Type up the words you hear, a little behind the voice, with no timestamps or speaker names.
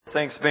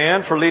Thanks,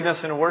 man, for leading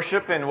us in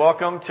worship, and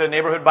welcome to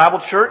Neighborhood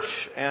Bible Church.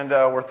 And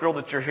we're thrilled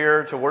that you're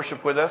here to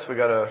worship with us. We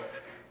got a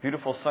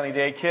beautiful sunny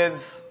day,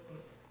 kids.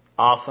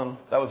 Awesome.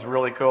 That was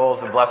really cool.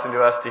 It's a blessing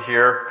to us to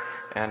hear,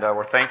 and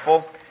we're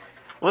thankful.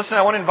 Listen,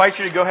 I want to invite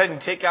you to go ahead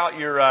and take out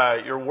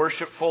your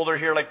worship folder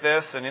here like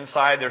this, and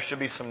inside there should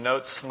be some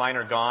notes. Mine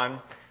are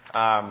gone.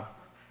 I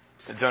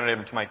donated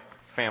them to my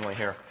family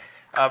here.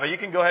 But you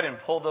can go ahead and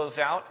pull those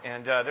out,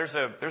 and there's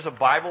a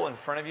Bible in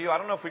front of you. I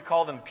don't know if we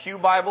call them pew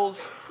Bibles,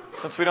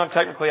 since we don't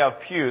technically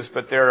have pews,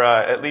 but they're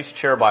at least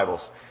chair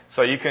Bibles.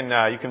 So you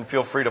can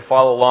feel free to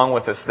follow along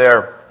with us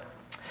there.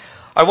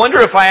 I wonder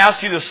if I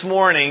asked you this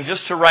morning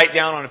just to write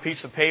down on a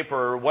piece of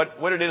paper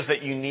what it is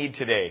that you need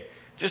today.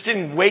 Just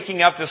in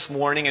waking up this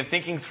morning and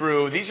thinking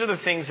through, these are the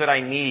things that I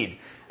need,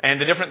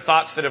 and the different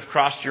thoughts that have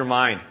crossed your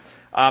mind.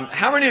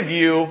 How many of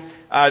you,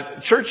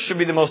 church should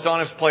be the most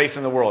honest place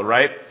in the world,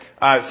 right?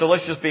 So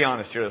let's just be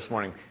honest here this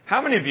morning.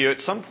 How many of you at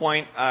some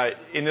point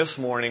in this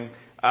morning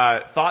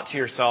thought to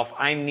yourself,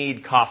 I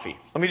need coffee?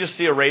 Let me just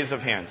see a raise of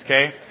hands,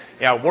 okay?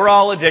 Yeah, we're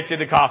all addicted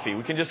to coffee.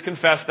 We can just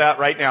confess that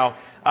right now.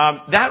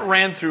 That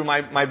ran through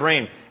my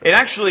brain.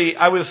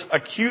 I was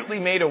acutely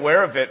made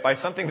aware of it by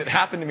something that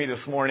happened to me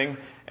this morning.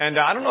 And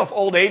I don't know if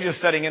old age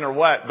is setting in or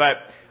what, but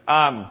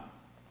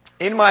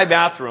in my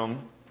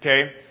bathroom,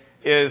 okay,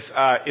 is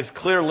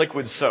clear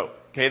liquid soap.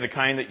 Okay, the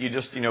kind that you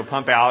just,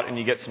 pump out and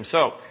you get some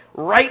soap.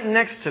 Right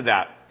next to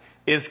that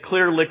is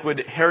clear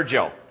liquid hair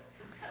gel.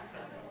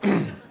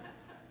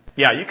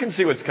 Yeah, you can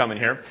see what's coming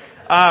here.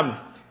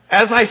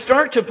 As I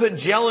start to put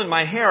gel in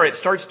my hair, it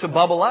starts to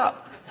bubble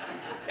up.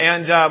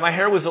 And my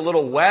hair was a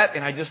little wet,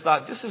 and I just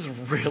thought, this is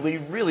really,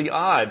 really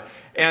odd.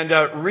 And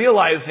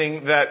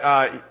realizing that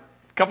a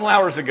couple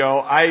hours ago,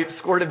 I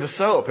squirted the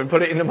soap and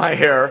put it into my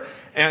hair.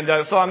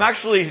 And so I'm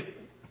actually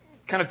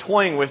kind of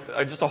toying with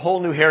just a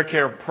whole new hair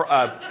care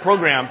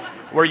program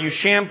where you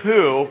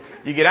shampoo,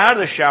 you get out of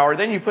the shower,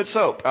 then you put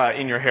soap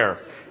in your hair.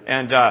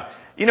 And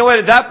you know what?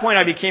 At that point,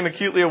 I became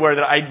acutely aware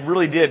that I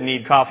really did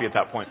need coffee at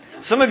that point.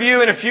 Some of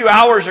you in a few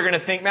hours are going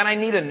to think, man, I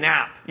need a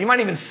nap. You might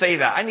even say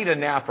that. I need a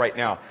nap right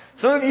now.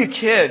 Some of you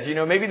kids,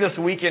 maybe this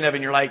weekend,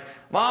 Evan, you're like,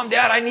 Mom,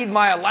 Dad, I need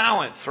my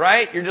allowance,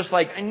 right? You're just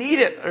like, I need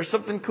it. There's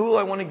something cool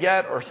I want to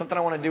get or something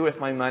I want to do with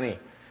my money.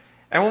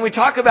 And when we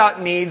talk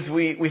about needs,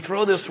 we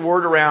throw this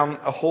word around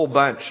a whole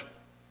bunch.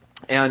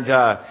 And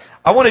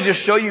I want to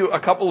just show you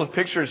a couple of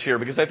pictures here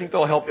because I think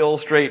they'll help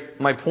illustrate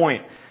my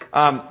point.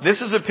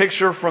 This is a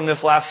picture from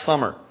this last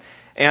summer.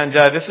 And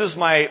this is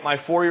my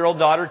 4-year-old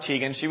daughter,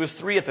 Tegan. She was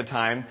 3 at the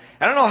time.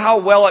 I don't know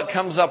how well it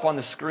comes up on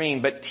the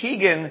screen, but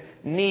Tegan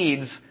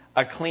needs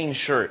a clean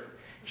shirt.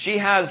 She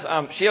has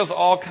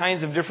all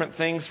kinds of different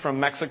things from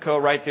Mexico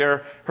right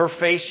there. Her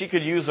face, she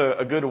could use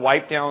a good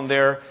wipe down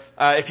there.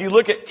 If you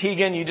look at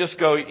Tegan, you just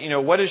go,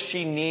 what does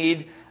she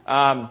need?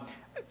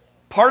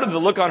 Part of the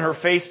look on her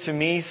face to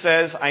me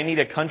says, I need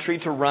a country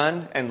to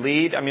run and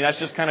lead. I mean, that's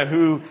just kind of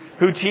who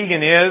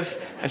Tegan is.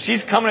 And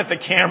she's coming at the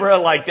camera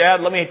like,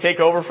 Dad, let me take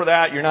over for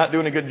that. You're not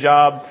doing a good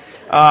job.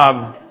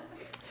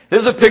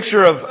 This is a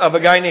picture of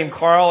a guy named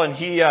Carl, and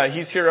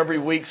he's here every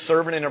week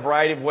serving in a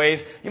variety of ways.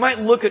 You might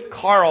look at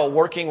Carl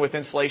working with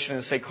installation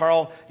and say,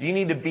 Carl, you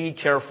need to be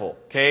careful.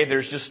 Okay,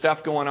 there's just stuff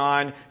going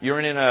on.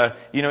 You're in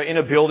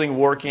a building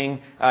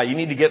working. You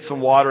need to get some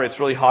water. It's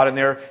really hot in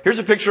there. Here's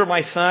a picture of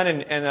my son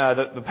and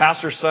the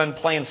pastor's son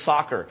playing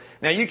soccer.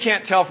 Now you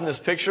can't tell from this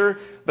picture,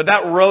 but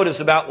that road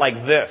is about like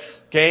this.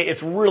 Okay,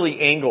 it's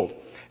really angled.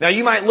 Now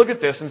you might look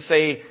at this and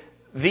say,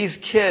 these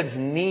kids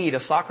need a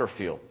soccer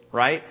field.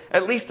 Right?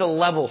 At least a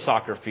level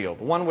soccer field.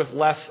 One with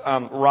less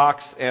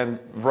rocks and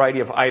variety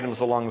of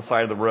items along the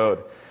side of the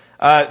road.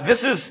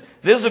 This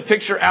is a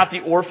picture at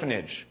the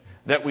orphanage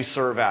that we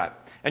serve at.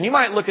 And you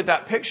might look at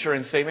that picture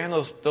and say, man,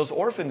 those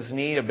orphans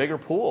need a bigger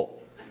pool.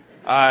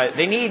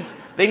 They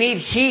need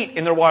heat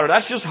in their water.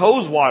 That's just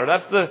hose water.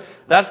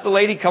 That's the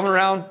lady coming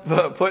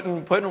around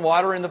putting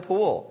water in the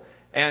pool.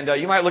 And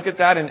you might look at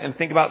that and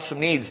think about some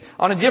needs.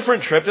 On a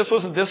different trip, this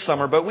wasn't this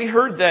summer, but we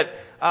heard that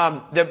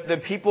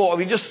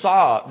we just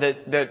saw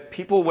that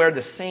people wear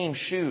the same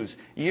shoes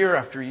year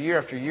after year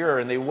after year,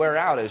 and they wear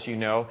out, as you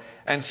know.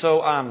 And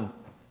so an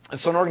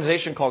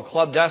organization called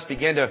Club Dust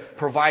began to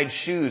provide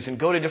shoes and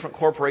go to different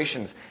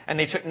corporations, and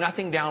they took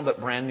nothing down but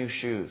brand new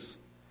shoes.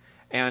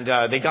 And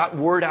they got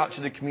word out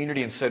to the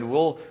community and said,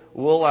 we'll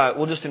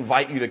just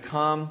invite you to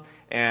come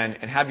and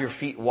have your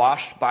feet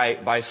washed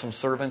by some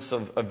servants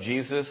of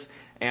Jesus,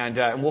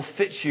 and we'll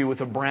fit you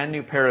with a brand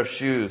new pair of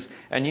shoes.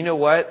 And you know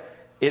what?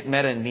 It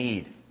met a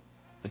need.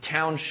 The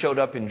town showed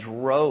up in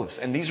droves,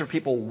 and these are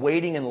people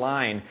waiting in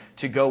line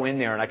to go in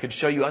there. And I could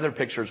show you other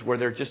pictures where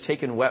they're just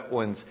taking wet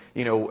ones,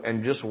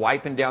 and just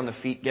wiping down the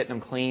feet, getting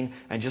them clean,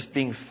 and just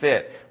being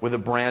fit with a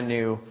brand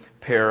new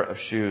pair of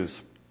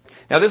shoes.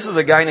 Now, this is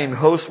a guy named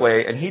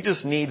Josue, and he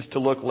just needs to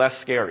look less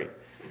scary.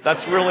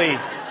 That's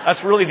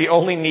really the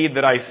only need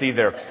that I see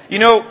there.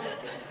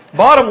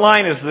 Bottom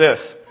line is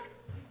this.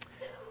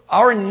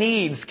 Our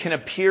needs can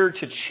appear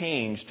to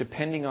change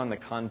depending on the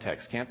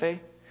context, can't they?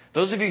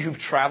 Those of you who've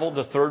traveled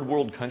to third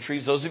world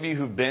countries, those of you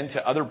who've been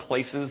to other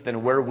places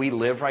than where we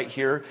live right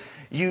here,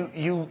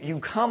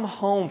 you come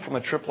home from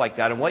a trip like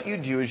that, and what you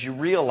do is you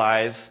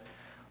realize,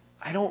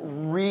 I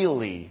don't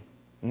really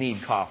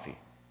need coffee.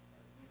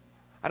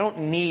 I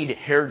don't need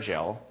hair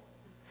gel.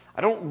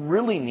 I don't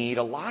really need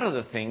a lot of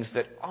the things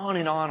that on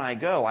and on I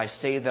go, I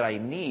say that I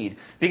need.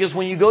 Because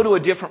when you go to a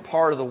different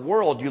part of the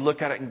world, you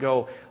look at it and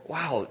go,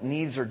 wow,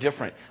 needs are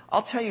different.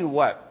 I'll tell you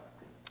what.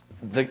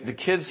 The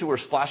kids who were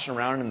splashing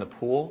around in the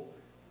pool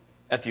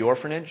at the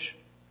orphanage,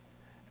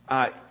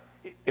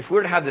 if we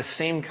were to have the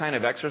same kind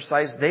of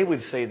exercise, they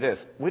would say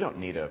this: we don't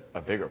need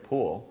a bigger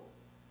pool.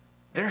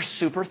 They're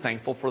super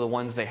thankful for the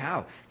ones they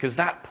have. Because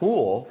that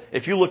pool,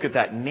 if you look at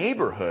that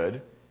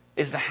neighborhood,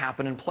 is the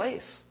happening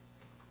place.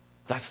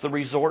 That's the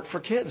resort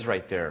for kids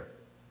right there.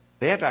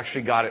 They have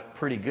actually got it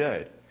pretty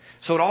good.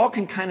 So it all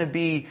can kind of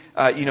be,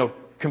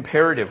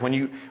 comparative. When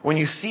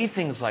you see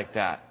things like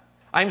that,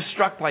 I'm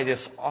struck by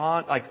this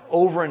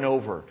over and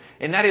over.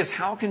 And that is,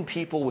 how can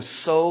people with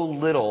so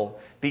little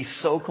be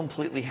so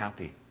completely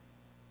happy?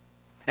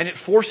 And it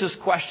forces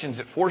questions.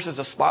 It forces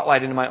a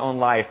spotlight into my own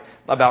life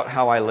about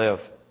how I live.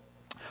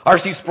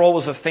 R.C. Sproul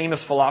was a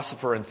famous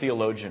philosopher and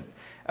theologian.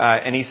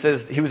 And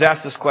he was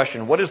asked this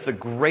question: what is the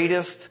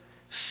greatest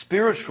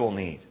spiritual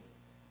need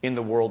in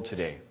the world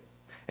today?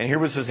 And here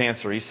was his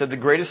answer. He said the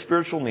greatest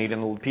spiritual need in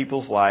the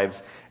people's lives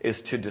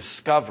is to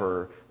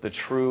discover the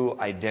true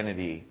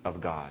identity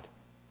of God.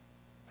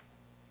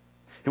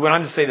 He went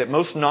on to say that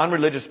most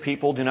non-religious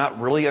people do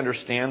not really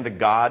understand the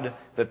God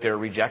that they're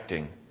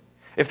rejecting.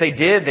 If they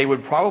did, they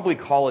would probably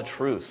call a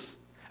truce,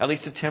 at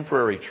least a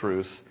temporary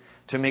truce,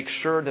 to make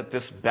sure that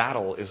this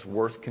battle is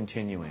worth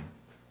continuing.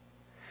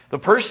 The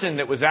person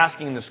that was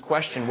asking this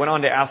question went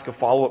on to ask a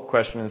follow-up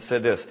question and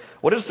said this: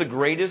 what is the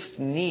greatest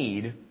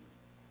need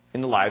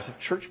in the lives of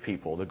church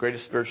people? The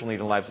greatest spiritual need in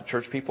the lives of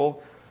church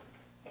people?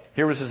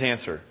 Here was his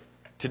answer: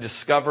 to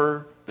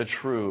discover the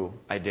true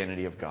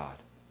identity of God.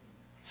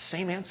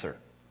 Same answer,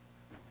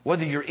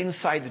 whether you're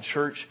inside the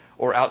church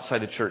or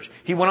outside the church.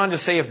 He went on to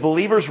say, if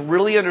believers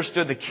really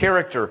understood the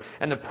character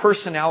and the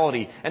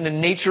personality and the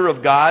nature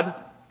of God,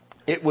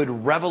 it would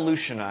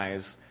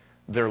revolutionize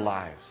their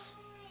lives.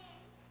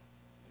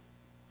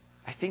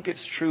 I think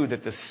it's true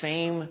that the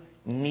same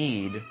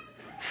need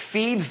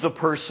feeds the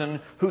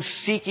person who's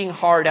seeking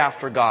hard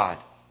after God.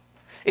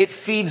 It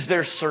feeds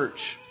their search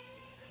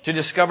to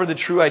discover the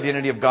true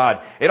identity of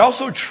God. It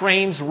also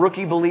trains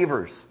rookie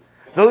believers.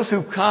 Those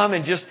who come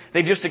and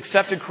they just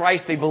accepted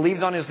Christ, they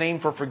believed on His name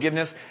for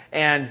forgiveness,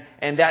 and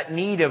that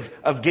need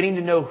of getting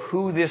to know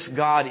who this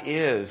God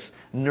is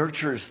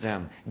nurtures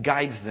them,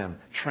 guides them,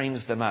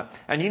 trains them up.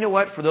 And you know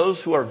what? For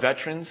those who are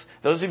veterans,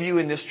 those of you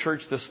in this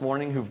church this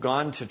morning who've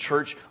gone to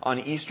church on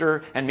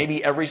Easter and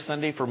maybe every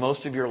Sunday for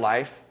most of your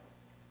life,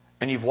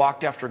 and you've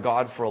walked after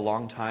God for a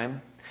long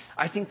time,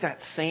 I think that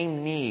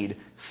same need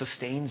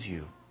sustains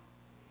you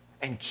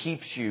and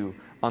keeps you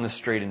on the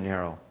straight and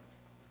narrow.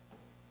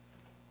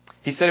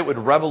 He said it would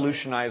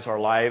revolutionize our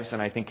lives,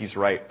 and I think he's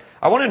right.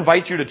 I want to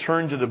invite you to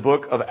turn to the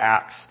book of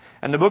Acts.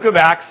 And the book of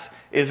Acts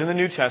is in the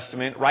New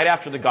Testament, right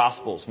after the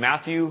Gospels.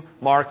 Matthew,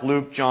 Mark,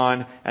 Luke,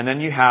 John, and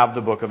then you have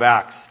the book of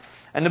Acts.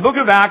 And the book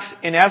of Acts,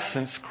 in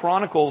essence,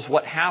 chronicles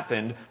what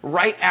happened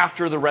right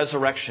after the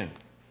resurrection.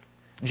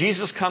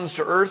 Jesus comes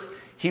to earth.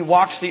 He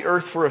walks the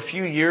earth for a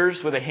few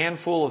years with a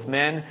handful of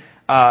men.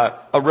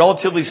 A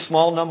relatively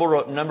small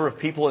number of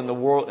people in the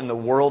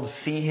world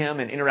see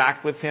Him and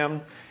interact with Him.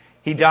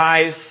 He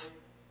dies.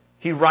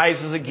 He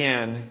rises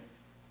again,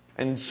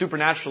 and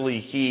supernaturally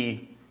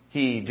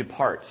he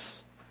departs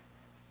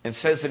and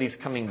says that He's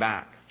coming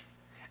back.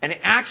 And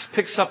Acts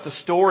picks up the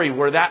story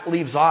where that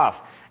leaves off,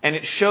 and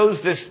it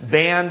shows this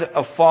band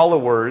of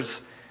followers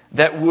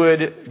that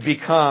would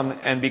become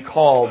and be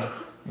called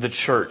the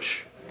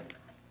church.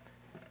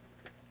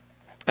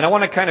 And I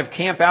want to kind of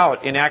camp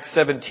out in Acts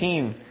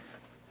 17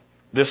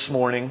 this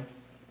morning,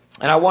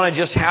 and I want to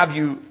just have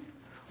you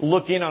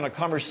look in on a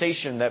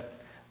conversation that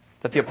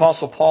the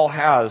Apostle Paul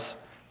has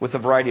with a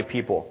variety of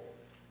people.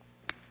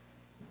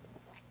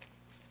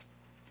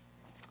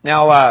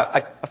 Now,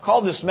 I've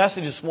called this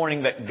message this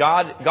morning that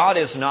God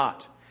is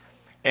not.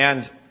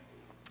 And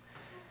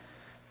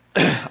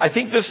I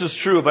think this is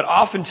true, but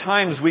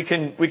oftentimes we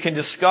can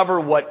discover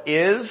what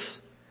is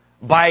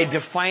by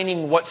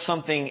defining what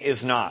something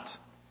is not.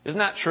 Isn't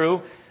that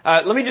true?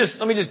 Let me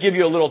just give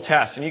you a little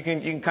test, and you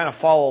can kind of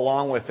follow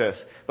along with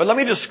this. But let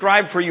me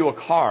describe for you a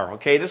car.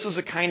 Okay, this is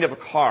a kind of a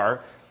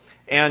car.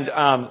 And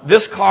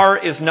this car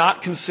is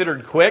not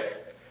considered quick.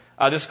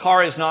 This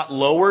car is not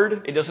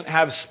lowered. It doesn't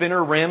have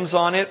spinner rims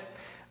on it.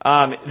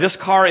 This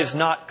car is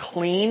not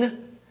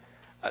clean.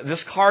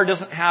 This car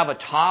doesn't have a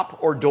top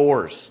or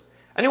doors.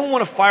 Anyone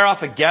want to fire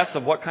off a guess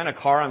of what kind of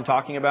car I'm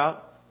talking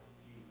about?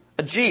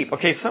 A Jeep.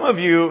 Okay, some of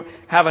you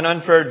have an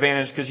unfair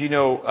advantage because you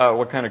know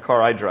what kind of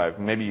car I drive.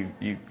 Maybe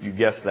you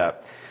guessed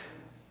that.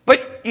 But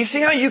you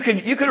see how you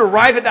could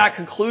arrive at that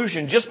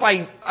conclusion just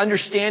by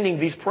understanding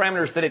these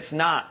parameters that it's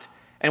not.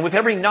 And with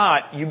every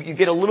not, you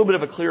get a little bit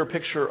of a clearer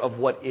picture of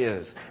what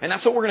is. And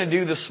that's what we're going to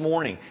do this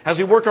morning. As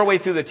we work our way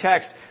through the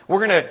text,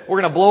 we're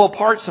going to blow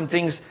apart some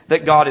things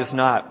that God is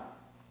not.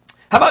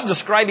 How about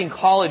describing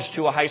college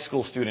to a high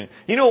school student?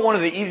 You know, one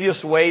of the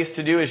easiest ways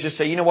to do is just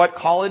say, you know what,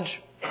 college,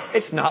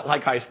 it's not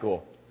like high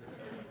school.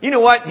 You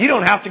know what, you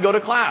don't have to go to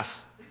class.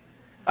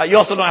 You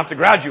also don't have to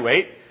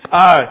graduate.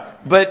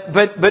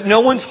 But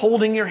no one's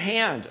holding your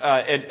hand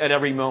at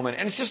every moment.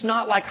 And it's just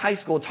not like high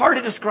school. It's hard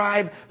to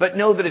describe, but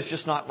know that it's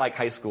just not like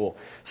high school.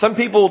 Some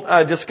people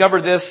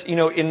discover this, you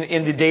know,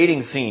 in the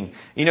dating scene.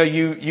 You know,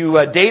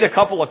 you date a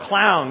couple of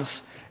clowns,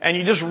 and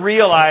you just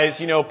realize,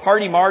 you know,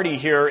 Party Marty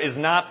here is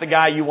not the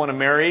guy you want to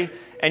marry.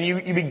 And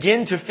you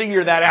begin to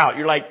figure that out.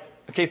 You're like,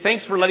 okay,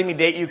 thanks for letting me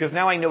date you, because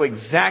now I know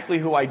exactly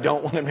who I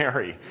don't want to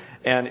marry.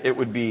 And it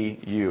would be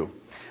you.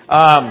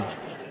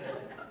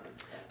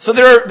 So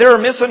there are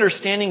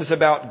misunderstandings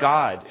about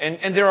God,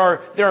 and there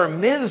are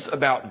myths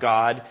about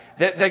God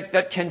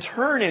that can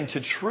turn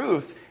into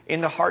truth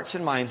in the hearts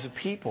and minds of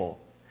people.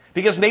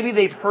 Because maybe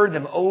they've heard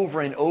them over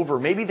and over,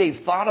 maybe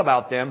they've thought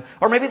about them,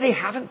 or maybe they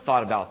haven't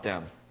thought about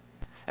them.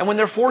 And when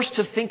they're forced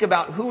to think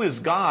about who is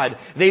God,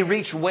 they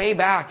reach way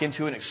back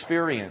into an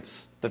experience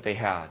that they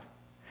had.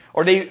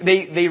 Or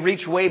they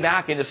reach way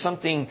back into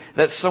something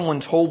that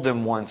someone told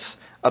them once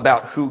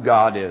about who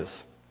God is.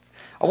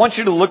 I want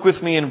you to look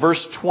with me in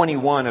verse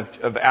 21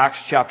 of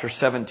Acts chapter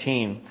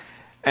 17.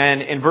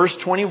 And in verse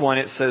 21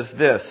 it says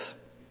this.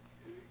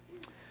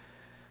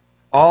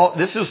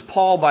 This is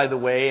Paul, by the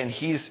way, and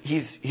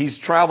he's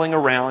traveling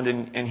around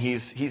and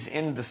he's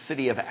in the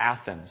city of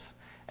Athens.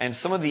 And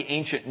some of the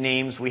ancient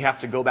names we have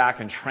to go back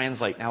and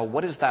translate. Now,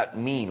 what does that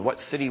mean? What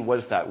city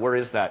was that? Where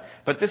is that?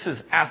 But this is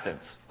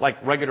Athens,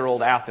 like regular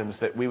old Athens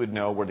that we would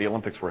know where the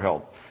Olympics were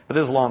held. But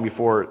this is long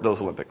before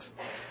those Olympics.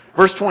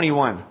 Verse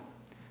 21.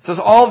 It says,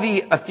 all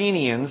the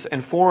Athenians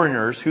and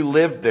foreigners who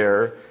lived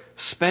there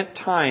spent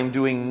time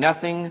doing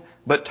nothing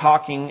but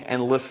talking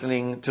and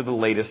listening to the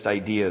latest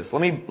ideas.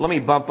 Let me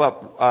bump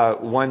up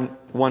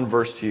one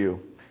verse to you.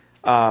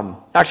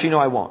 Actually, no,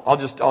 I won't. I'll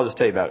just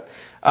tell you about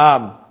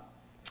it.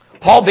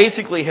 Paul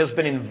basically has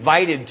been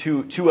invited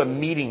to a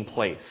meeting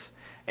place.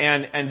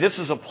 And this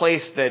is a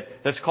place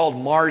that's called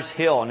Mars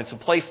Hill, and it's a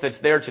place that's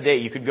there today.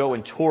 You could go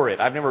and tour it.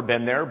 I've never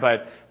been there,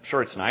 but I'm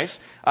sure it's nice.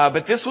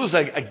 But this was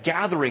a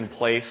gathering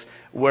place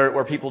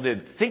where people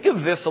did. Think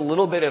of this a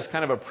little bit as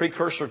kind of a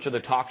precursor to the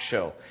talk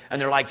show.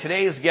 And they're like,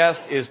 today's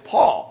guest is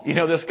Paul. You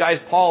know, this guy's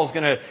Paul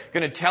is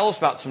gonna tell us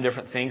about some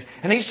different things.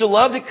 And they used to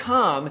love to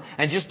come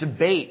and just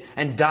debate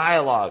and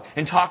dialogue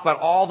and talk about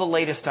all the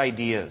latest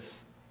ideas.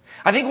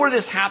 I think where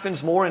this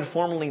happens more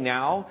informally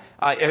now,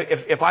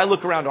 if I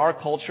look around our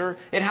culture,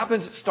 it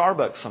happens at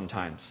Starbucks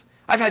sometimes.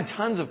 I've had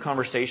tons of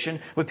conversation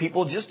with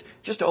people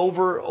just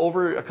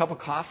over a cup of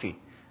coffee.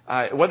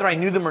 Whether I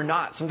knew them or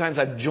not, sometimes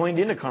I've joined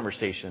into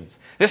conversations.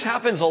 This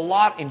happens a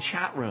lot in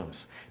chat rooms.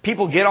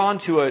 People get on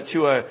to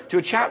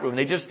a chat room.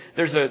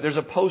 There's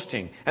a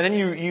posting, and then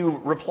you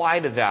reply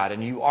to that,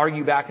 and you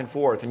argue back and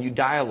forth, and you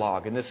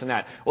dialogue, and this and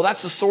that. Well,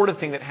 that's the sort of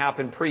thing that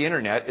happened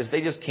pre-internet. Is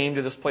they just came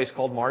to this place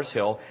called Mars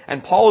Hill,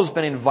 and Paul has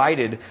been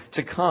invited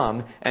to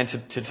come and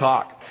to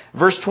talk.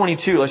 Verse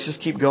 22. Let's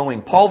just keep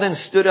going. Paul then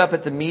stood up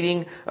at the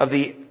meeting of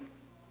the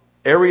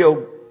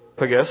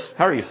Areopagus.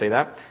 How do you say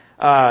that?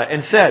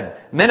 And said,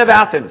 "Men of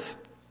Athens,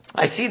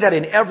 I see that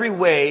in every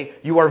way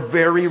you are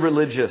very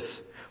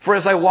religious. For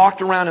as I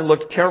walked around and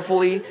looked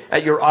carefully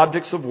at your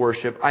objects of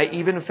worship, I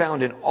even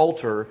found an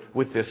altar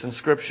with this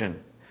inscription,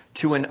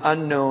 'To an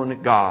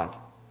unknown God.'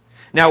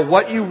 Now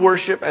what you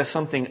worship as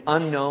something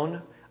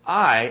unknown,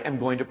 I am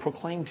going to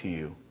proclaim to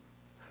you."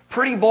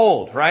 Pretty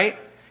bold, right?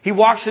 He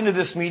walks into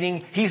this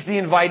meeting. He's the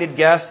invited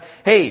guest.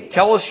 Hey,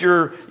 tell us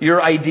your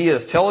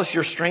ideas. Tell us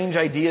your strange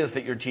ideas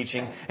that you're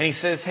teaching. And he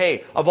says,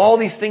 hey, of all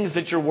these things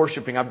that you're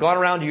worshiping, I've gone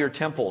around to your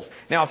temples.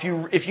 Now,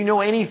 if you know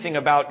anything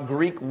about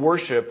Greek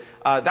worship,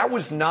 that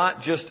was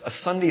not just a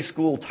Sunday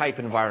school type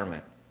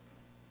environment.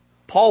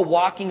 Paul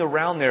walking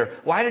around there,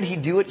 why did he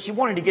do it? He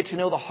wanted to get to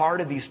know the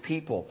heart of these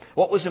people.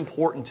 What was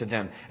important to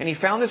them? And he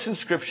found this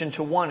inscription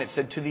to one. It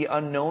said, "To the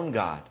unknown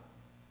God."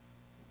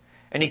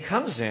 And he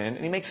comes in and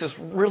he makes this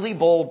really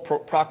bold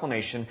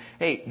proclamation.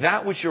 Hey,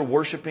 that which you're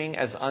worshiping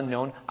as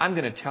unknown, I'm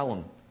going to tell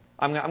him.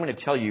 I'm going to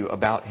tell you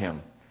about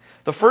him.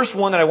 The first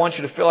one that I want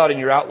you to fill out in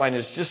your outline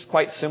is just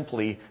quite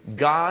simply,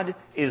 God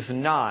is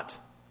not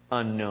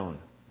unknown.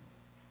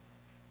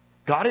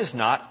 God is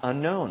not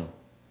unknown.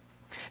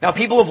 Now,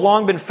 people have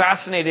long been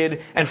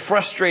fascinated and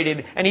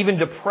frustrated and even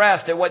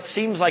depressed at what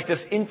seems like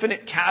this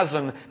infinite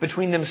chasm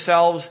between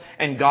themselves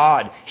and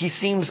God. He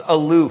seems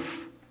aloof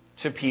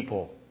to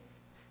people.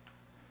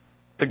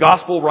 The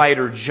gospel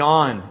writer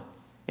John,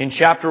 in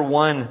chapter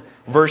 1,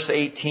 verse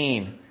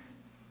 18,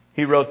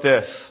 he wrote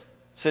this,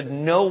 said,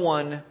 "No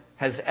one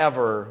has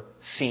ever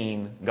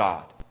seen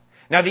God."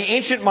 Now, the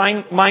ancient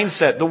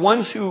mindset, the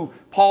ones who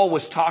Paul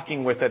was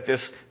talking with at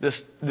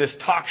this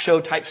talk show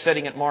type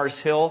setting at Mars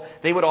Hill,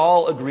 they would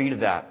all agree to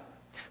that.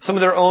 Some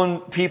of their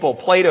own people,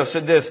 Plato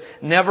said this,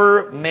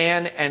 "Never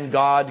man and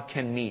God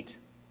can meet."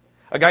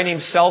 A guy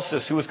named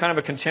Celsus, who was kind of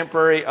a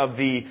contemporary of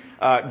the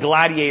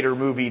Gladiator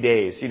movie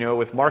days,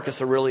 with Marcus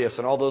Aurelius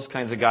and all those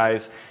kinds of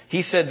guys.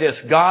 He said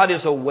this: God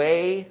is a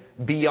way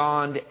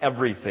beyond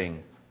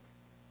everything.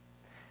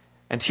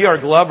 And T.R.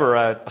 Glover,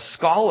 a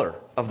scholar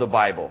of the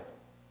Bible,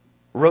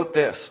 wrote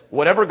this: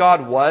 whatever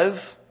God was,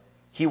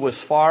 He was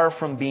far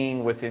from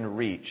being within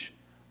reach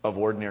of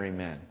ordinary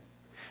men.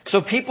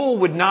 So people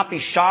would not be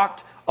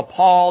shocked,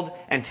 appalled,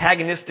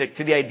 antagonistic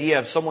to the idea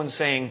of someone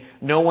saying,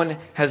 no one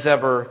has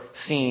ever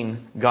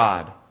seen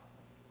God.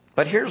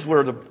 But here's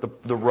where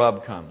the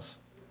rub comes.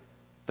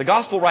 The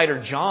gospel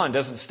writer John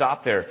doesn't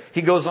stop there.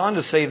 He goes on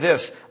to say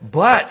this: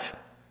 but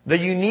the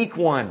unique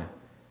one,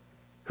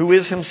 who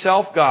is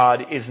himself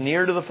God, is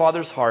near to the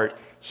Father's heart.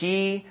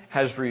 He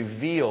has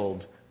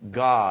revealed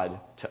God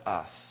to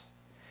us.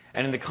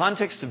 And in the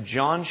context of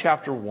John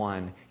chapter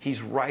 1, he's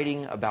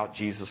writing about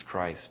Jesus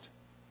Christ.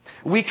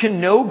 We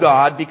can know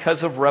God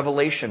because of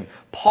revelation.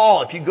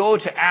 Paul, if you go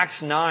to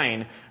Acts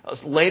 9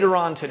 later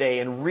on today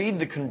and read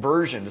the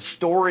conversion, the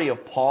story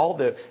of Paul,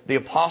 the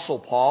Apostle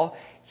Paul,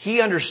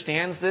 he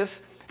understands this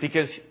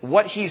because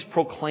what he's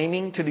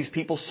proclaiming to these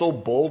people so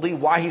boldly,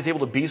 why he's able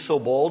to be so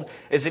bold,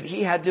 is that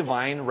he had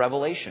divine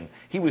revelation.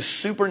 He was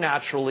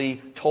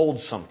supernaturally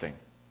told something.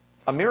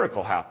 A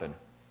miracle happened.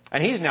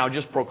 And he's now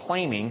just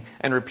proclaiming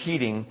and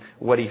repeating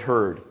what he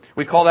heard.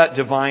 We call that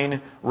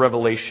divine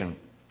revelation.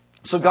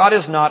 So God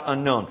is not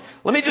unknown.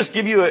 Let me just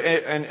give you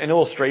an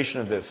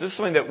illustration of this. This is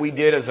something that we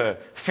did as a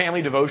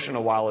family devotion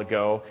a while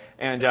ago.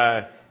 And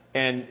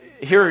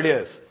here it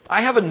is.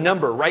 I have a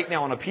number right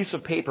now on a piece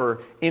of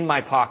paper in my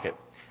pocket.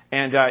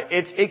 And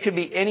it could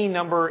be any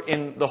number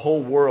in the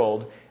whole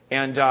world.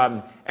 And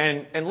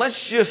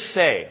let's just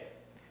say,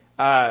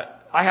 I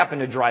happen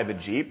to drive a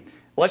Jeep.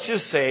 Let's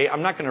just say,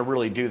 I'm not going to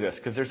really do this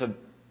because there's a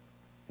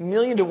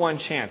 1,000,000 to 1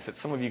 chance that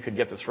some of you could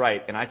get this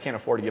right, and I can't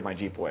afford to give my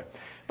Jeep away.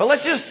 But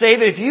let's just say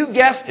that if you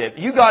guessed it,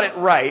 you got it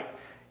right,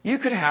 you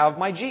could have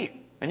my Jeep,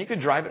 and you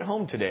could drive it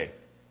home today.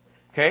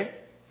 Okay?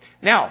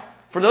 Now,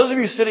 for those of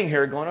you sitting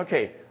here going,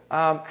 okay,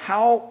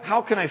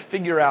 how can I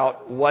figure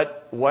out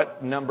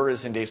what number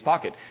is in Dave's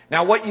pocket?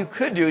 Now, what you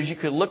could do is you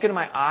could look into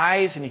my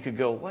eyes, and you could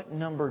go, what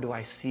number do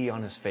I see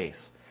on his face?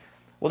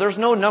 Well, there's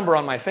no number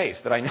on my face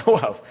that I know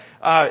of.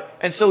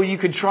 And so you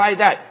could try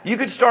that. You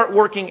could start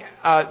working,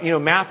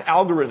 math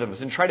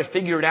algorithms and try to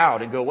figure it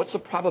out and go, what's the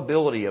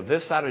probability of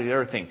this, that, or the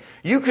other thing?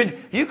 You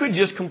could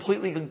just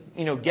completely,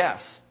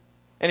 guess.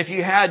 And if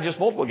you had just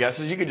multiple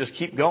guesses, you could just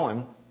keep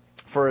going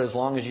for as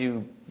long as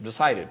you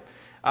decided.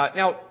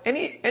 Now,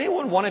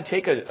 anyone want to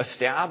take a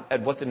stab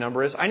at what the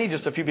number is? I need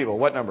just a few people.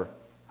 What number?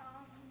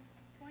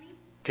 20.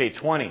 Okay,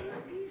 20.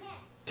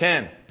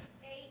 10.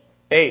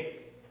 8.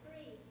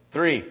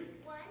 3.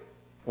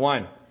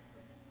 1.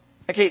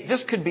 Okay,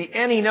 this could be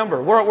any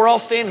number. We're all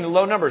standing in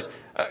low numbers.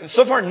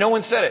 So far, no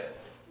one said it.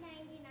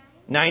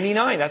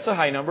 99. That's a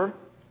high number.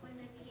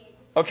 198.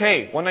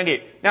 Okay,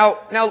 198.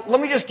 Now, let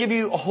me just give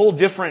you a whole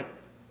different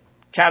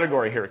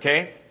category here,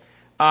 okay?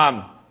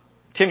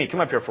 Timmy,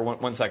 come up here for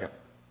one second.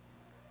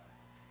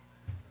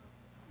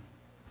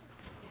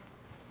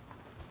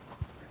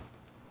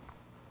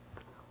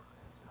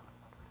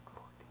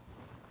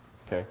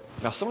 Okay.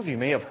 Now, some of you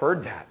may have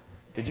heard that.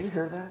 Did you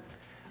hear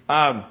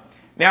that?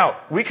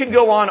 Now, we could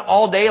go on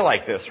all day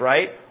like this,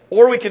 right?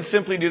 Or we could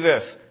simply do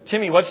this.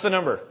 Timmy, what's the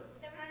number?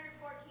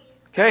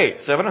 714. Okay,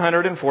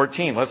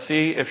 714. Let's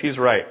see if he's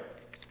right.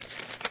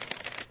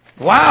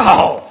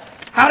 Wow!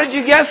 How did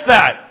you guess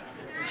that?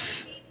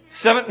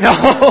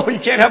 No, you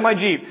can't have my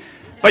Jeep.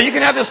 But you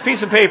can have this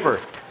piece of paper.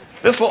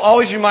 This will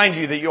always remind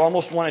you that you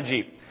almost won a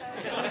Jeep.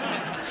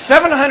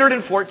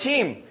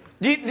 714.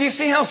 Do you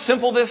see how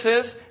simple this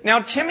is? Now,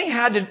 Timmy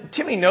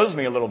knows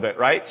me a little bit,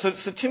 right? So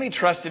Timmy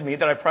trusted me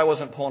that I probably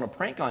wasn't pulling a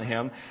prank on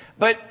him.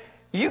 But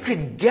you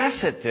could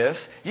guess at this.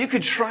 You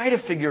could try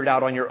to figure it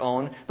out on your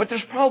own. But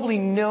there's probably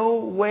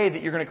no way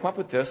that you're going to come up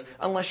with this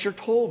unless you're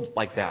told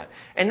like that.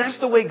 And that's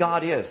the way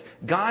God is.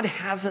 God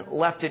hasn't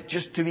left it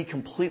just to be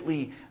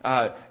completely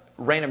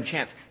random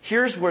chance.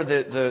 Here's where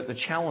the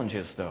challenge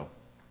is, though.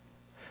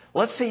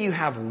 Let's say you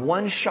have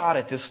one shot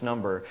at this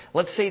number.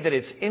 Let's say that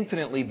it's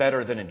infinitely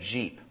better than a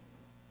Jeep.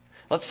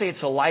 Let's say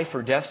it's a life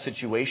or death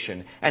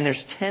situation, and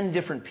there's 10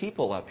 different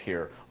people up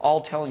here,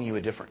 all telling you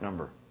a different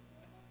number.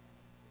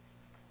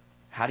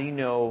 How do you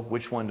know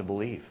which one to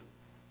believe?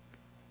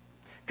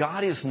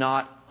 God is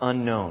not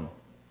unknown.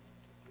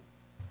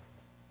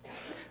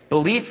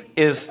 Belief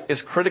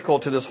is critical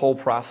to this whole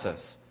process.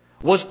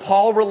 Was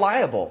Paul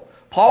reliable?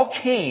 Paul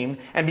came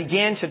and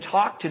began to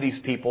talk to these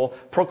people,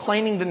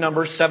 proclaiming the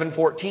number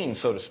 714,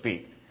 so to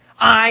speak.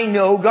 I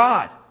know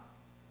God.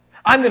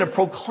 I'm going to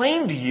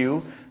proclaim to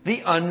you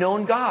the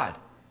unknown God.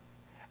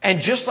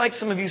 And just like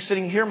some of you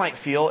sitting here might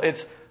feel, it's,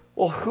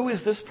 well, who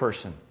is this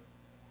person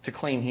to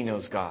claim he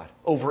knows God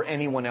over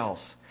anyone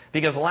else?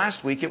 Because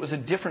last week it was a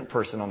different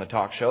person on the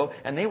talk show,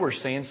 and they were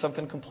saying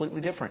something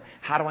completely different.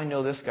 How do I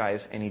know this guy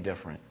is any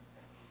different?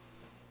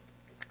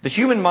 The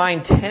human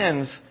mind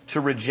tends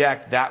to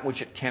reject that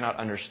which it cannot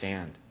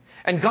understand.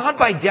 And God,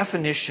 by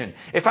definition,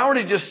 if I were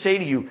to just say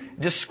to you,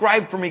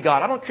 describe for me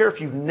God, I don't care if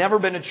you've never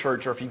been to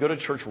church or if you go to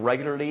church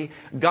regularly,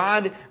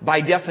 God,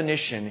 by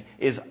definition,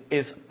 is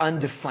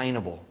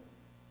undefinable.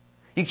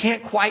 You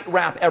can't quite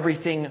wrap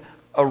everything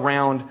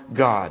around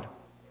God.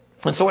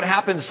 And so what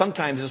happens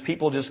sometimes is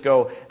people just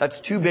go, that's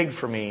too big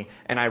for me,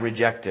 and I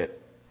reject it.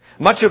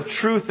 Much of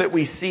truth that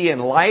we see in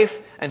life,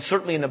 and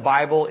certainly in the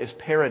Bible, is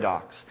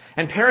paradox.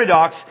 And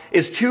paradox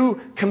is two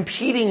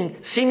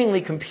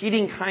seemingly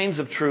competing kinds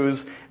of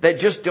truths that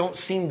just don't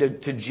seem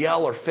to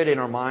gel or fit in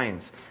our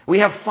minds. We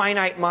have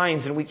finite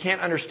minds and we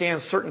can't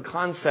understand certain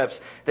concepts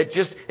that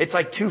it's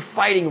like two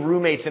fighting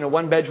roommates in a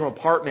one-bedroom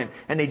apartment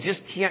and they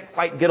just can't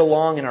quite get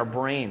along in our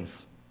brains.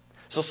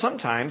 So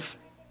sometimes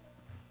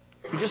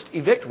we just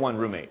evict one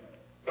roommate.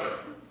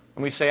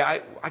 And we say,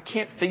 I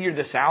can't figure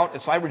this out,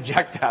 and so I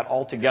reject that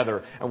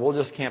altogether, and we'll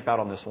just camp out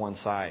on this one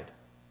side.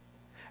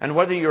 And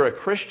whether you're a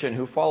Christian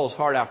who follows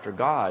hard after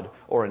God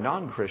or a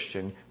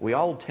non-Christian, we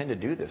all tend to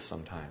do this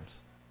sometimes.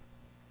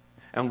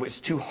 And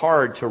it's too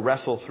hard to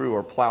wrestle through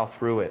or plow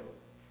through it.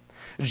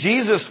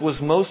 Jesus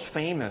was most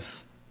famous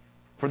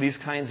for these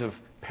kinds of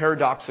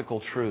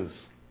paradoxical truths.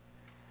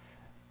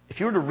 If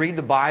you were to read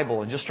the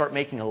Bible and just start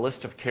making a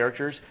list of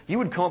characters, you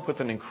would come up with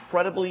an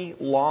incredibly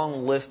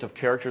long list of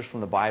characters from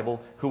the Bible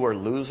who are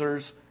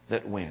losers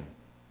that win.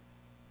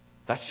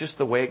 That's just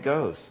the way it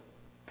goes.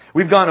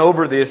 We've gone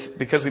over this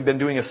because we've been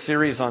doing a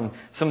series on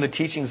some of the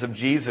teachings of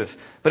Jesus.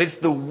 But it's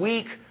the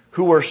weak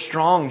who are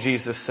strong,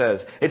 Jesus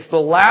says. It's the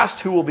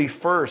last who will be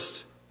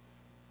first.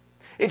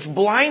 It's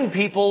blind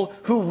people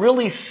who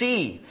really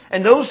see,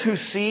 and those who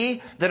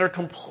see that are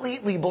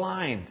completely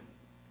blind.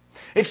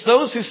 It's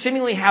those who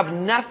seemingly have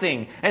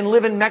nothing and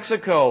live in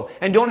Mexico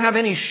and don't have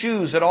any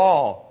shoes at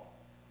all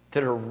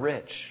that are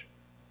rich.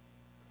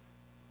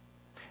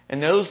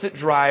 And those that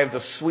drive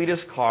the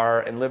sweetest car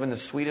and live in the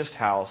sweetest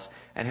house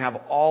and have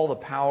all the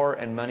power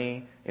and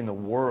money in the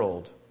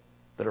world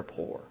that are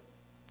poor.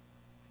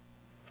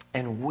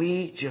 And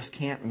we just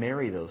can't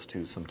marry those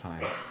two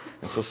sometimes.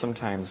 And so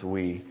sometimes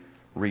we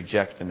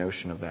reject the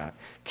notion of that.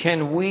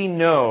 Can we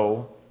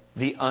know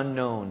the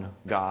unknown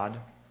God?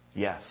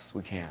 Yes,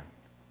 we can.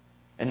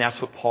 And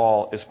that's what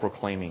Paul is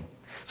proclaiming.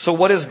 So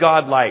what is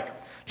God like?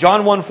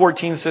 John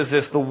 1:14 says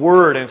this, the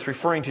Word, and it's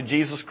referring to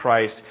Jesus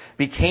Christ,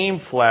 became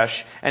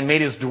flesh and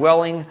made His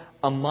dwelling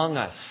among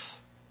us.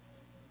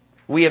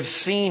 We have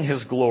seen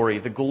His glory,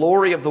 the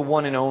glory of the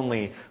one and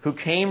only, who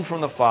came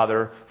from the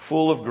Father,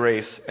 full of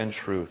grace and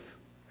truth.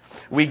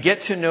 We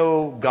get to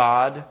know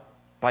God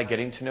by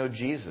getting to know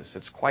Jesus.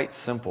 It's quite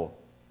simple.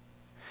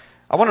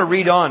 I want to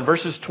read on.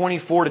 Verses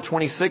 24 to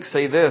 26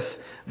 say this,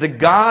 the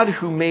God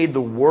who made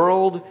the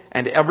world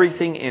and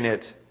everything in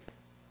it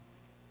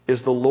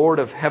is the Lord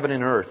of heaven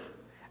and earth,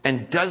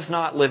 and does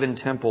not live in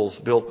temples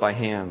built by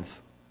hands.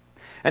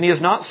 And He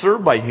is not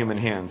served by human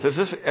hands, as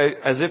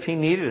if He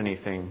needed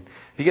anything,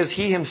 because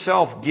He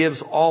Himself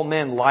gives all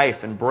men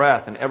life and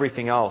breath and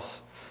everything else.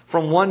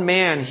 From one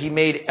man He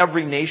made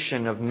every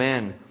nation of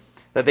men,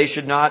 that they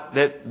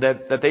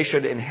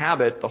should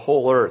inhabit the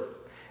whole earth.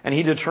 And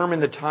He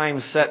determined the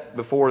times set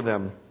for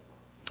them,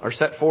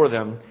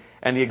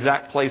 and the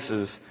exact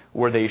places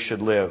where they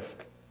should live.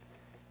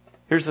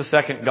 Here's the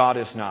second, God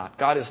is not.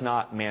 God is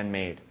not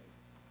man-made.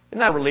 Isn't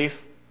that a relief?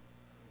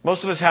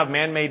 Most of us have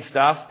man-made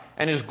stuff,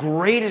 and as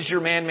great as your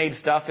man-made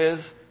stuff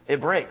is, it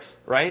breaks,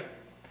 right?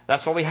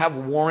 That's why we have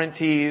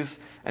warranties,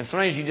 and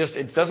sometimes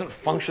it doesn't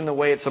function the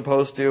way it's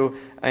supposed to,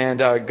 and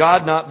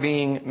God not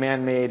being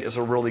man-made is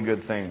a really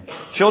good thing.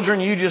 Children,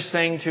 you just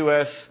sang to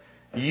us,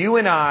 you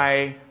and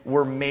I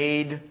were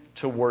made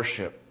to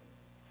worship.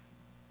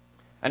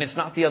 And it's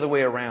not the other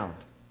way around.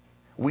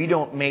 We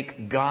don't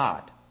make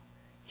God.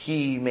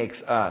 He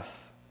makes us.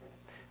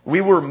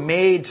 We were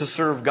made to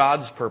serve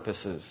God's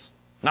purposes,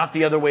 not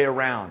the other way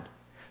around.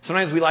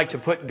 Sometimes we like to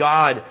put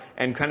God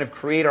and kind of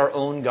create our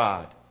own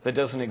God that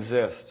doesn't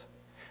exist.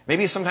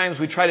 Maybe sometimes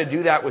we try to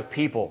do that with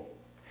people.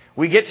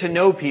 We get to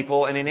know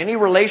people, and in any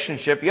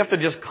relationship, you have to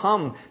just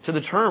come to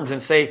the terms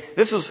and say,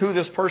 this is who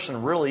this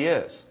person really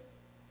is.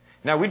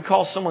 Now, we'd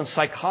call someone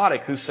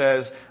psychotic who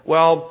says,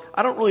 well,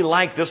 I don't really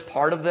like this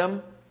part of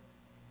them,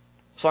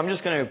 so I'm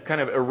just going to kind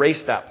of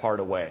erase that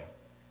part away.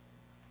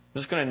 I'm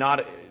just going to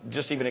not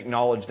just even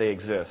acknowledge they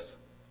exist.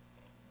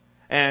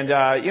 And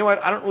you know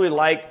what? I don't really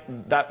like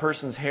that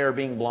person's hair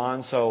being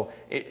blonde, so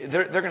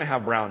they're going to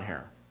have brown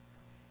hair.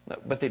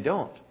 But they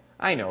don't.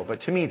 I know,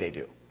 but to me they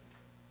do.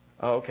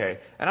 Oh, okay.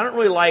 And I don't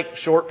really like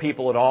short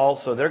people at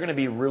all, so they're going to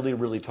be really,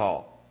 really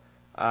tall.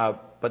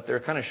 But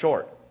they're kind of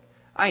short.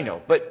 I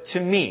know, but to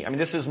me, I mean,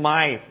 this is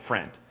my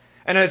friend.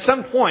 And at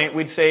some point,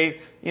 we'd say,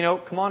 you know,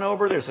 come on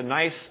over. There's a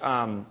nice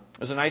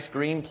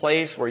green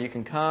place where you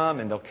can come,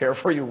 and they'll care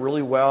for you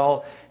really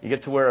well. You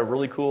get to wear a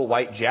really cool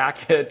white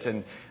jacket,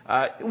 and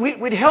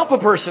we'd help a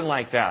person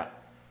like that.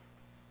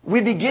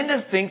 We begin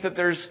to think that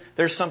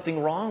there's something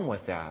wrong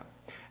with that.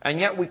 And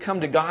yet we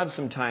come to God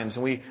sometimes,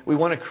 and we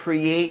want to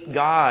create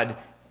God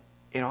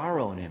in our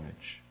own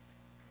image.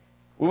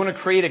 We want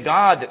to create a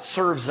God that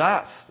serves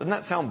us. Doesn't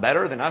that sound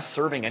better than us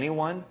serving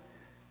anyone?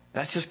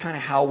 That's just kind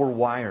of how we're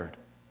wired.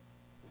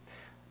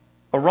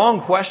 A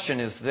wrong question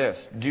is this: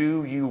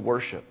 do you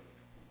worship?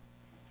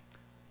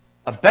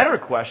 A better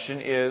question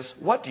is,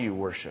 what do you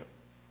worship?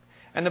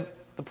 And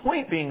the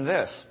point being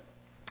this: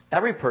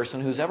 every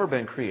person who's ever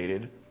been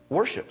created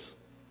worships.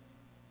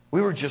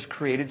 We were just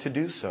created to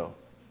do so.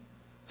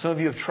 Some of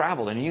you have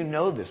traveled and you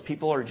know this.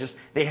 People are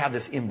they have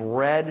this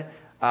inbred,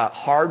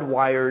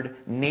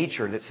 hardwired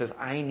nature that says,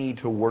 I need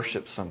to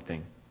worship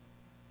something.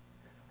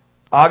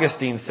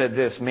 Augustine said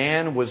this: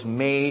 man was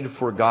made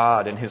for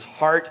God, and his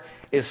heart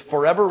is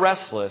forever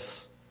restless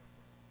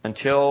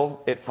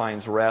until it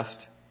finds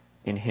rest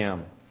in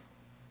Him.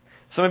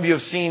 Some of you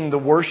have seen the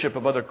worship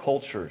of other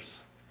cultures.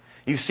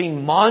 You've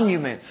seen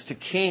monuments to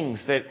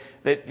kings that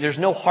there's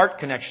no heart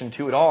connection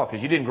to at all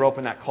because you didn't grow up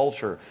in that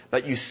culture.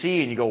 But you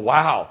see and you go,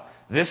 wow,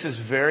 this is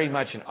very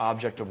much an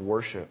object of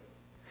worship.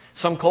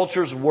 Some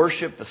cultures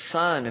worship the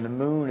sun and the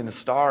moon and the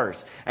stars.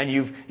 And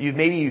you've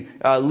maybe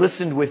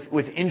listened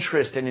with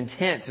interest and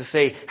intent to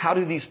say, how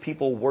do these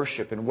people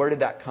worship and where did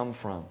that come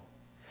from?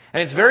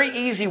 And it's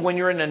very easy when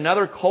you're in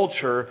another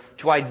culture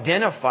to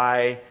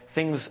identify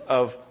things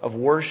of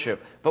worship.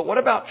 But what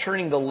about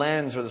turning the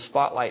lens or the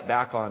spotlight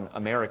back on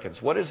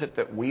Americans? What is it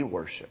that we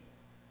worship?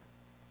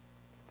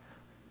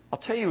 I'll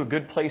tell you a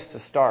good place to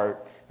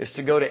start is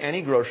to go to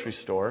any grocery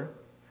store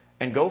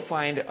and go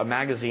find a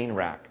magazine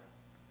rack.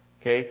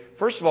 Okay?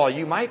 First of all,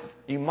 you might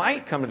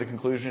come to the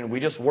conclusion we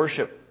just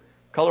worship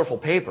colorful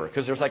paper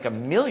because there's like a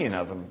million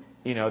of them,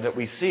 that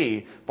we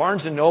see.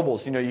 Barnes and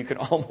Nobles, you can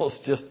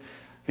almost just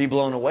be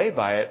blown away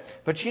by it.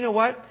 But you know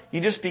what?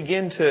 You just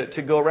begin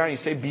to go around. You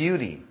say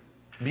beauty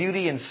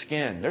and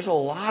skin. There's a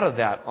lot of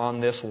that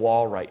on this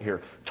wall right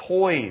here.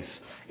 Toys,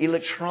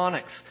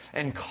 electronics,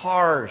 and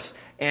cars,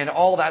 and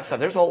all that stuff.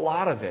 There's a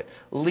lot of it.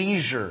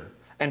 Leisure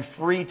and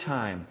free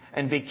time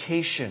and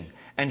vacation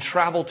and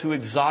travel to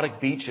exotic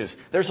beaches.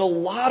 There's a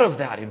lot of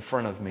that in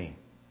front of me.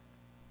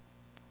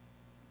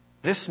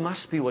 This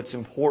must be what's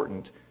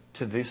important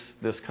to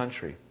this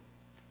country.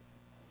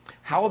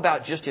 How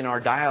about just in our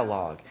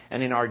dialogue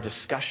and in our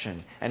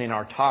discussion and in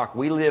our talk?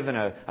 We live in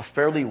a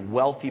fairly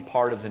wealthy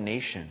part of the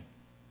nation.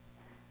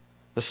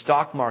 The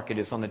stock market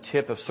is on the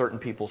tip of certain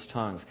people's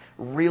tongues.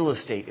 Real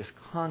estate is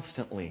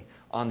constantly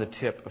on the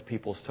tip of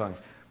people's tongues.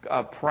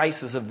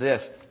 Prices of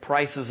this,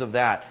 prices of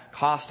that,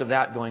 cost of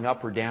that going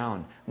up or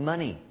down.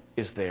 Money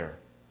is there.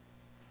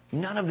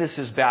 None of this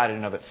is bad in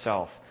and of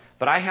itself.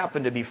 But I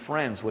happen to be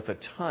friends with a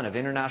ton of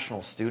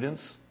international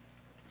students.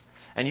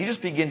 And you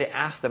just begin to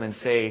ask them and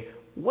say,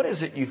 what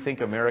is it you think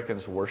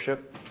Americans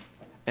worship?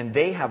 And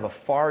they have a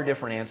far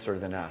different answer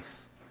than us.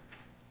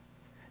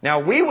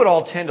 Now, we would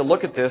all tend to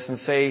look at this and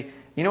say,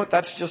 you know what,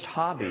 that's just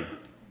hobby.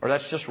 Or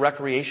that's just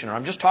recreation. Or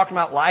I'm just talking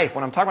about life.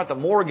 When I'm talking about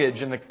the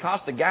mortgage and the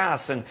cost of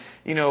gas and,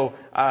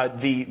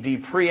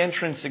 the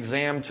pre-entrance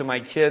exam to my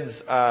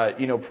kids',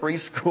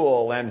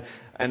 preschool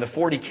and the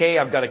 $40K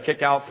I've got to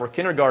kick out for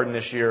kindergarten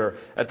this year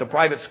at the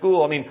private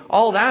school. I mean,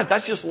 all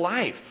that's just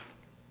life.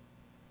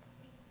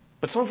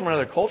 But someone from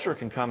another culture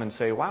can come and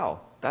say,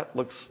 wow, that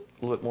looks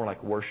a little bit more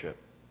like worship.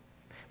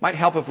 Might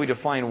help if we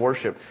define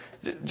worship.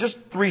 Just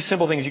 3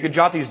 simple things. You could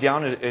jot these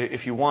down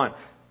if you want.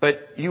 But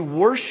you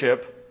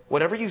worship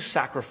whatever you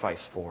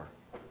sacrifice for.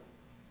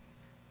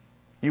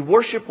 You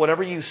worship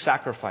whatever you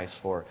sacrifice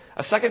for.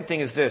 A second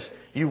thing is this: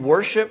 you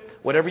worship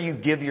whatever you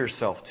give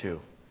yourself to.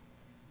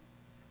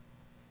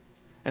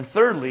 And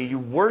thirdly, you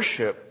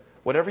worship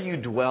whatever you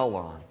dwell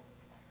on.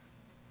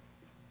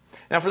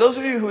 Now, for those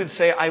of you who would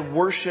say, I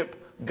worship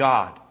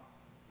God.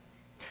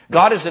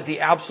 God is at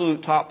the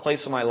absolute top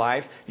place of my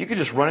life. You could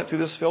just run it through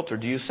this filter.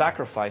 Do you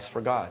sacrifice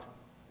for God?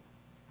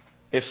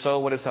 If so,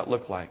 what does that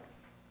look like?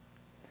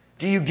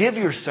 Do you give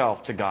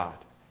yourself to God?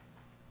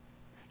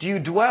 Do you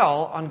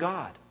dwell on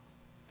God?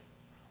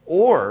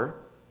 Or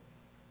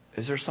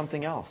is there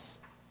something else?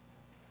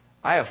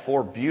 I have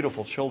 4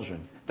 beautiful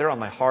children. They're on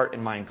my heart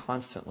and mind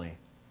constantly.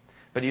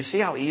 But do you see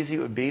how easy it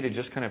would be to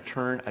just kind of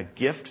turn a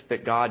gift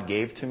that God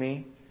gave to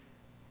me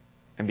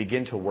and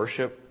begin to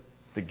worship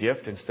the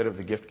gift instead of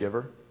the gift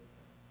giver?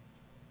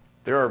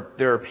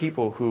 There are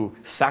people who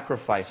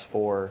sacrifice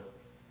for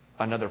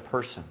another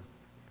person,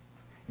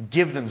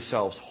 give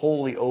themselves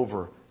wholly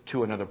over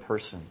to another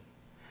person,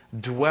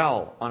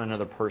 dwell on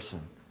another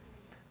person.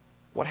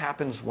 What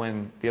happens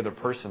when the other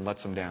person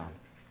lets them down?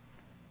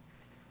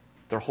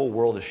 Their whole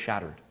world is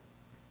shattered.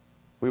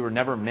 We were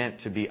never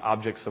meant to be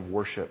objects of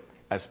worship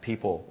as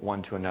people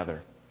one to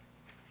another.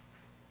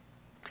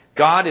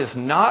 God is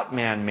not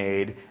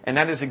man-made, and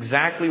that is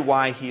exactly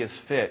why He is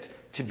fit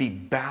to be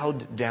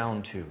bowed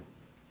down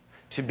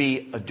to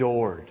be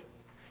adored,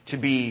 to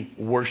be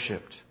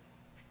worshipped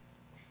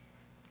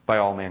by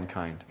all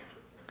mankind.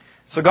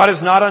 So God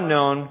is not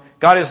unknown.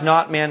 God is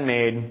not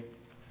man-made.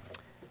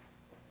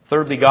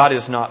 Thirdly, God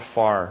is not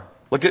far.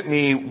 Look at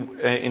me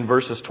in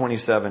verses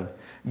 27.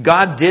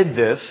 God did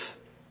this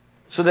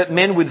so that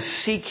men would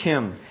seek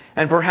Him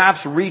and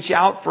perhaps reach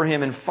out for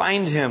Him and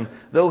find Him,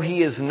 though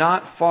He is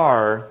not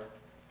far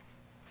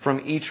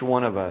from each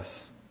one of us.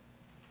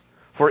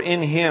 For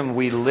in Him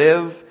we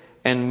live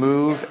and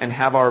move and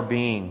have our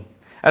being.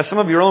 As some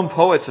of your own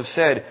poets have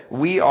said,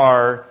 we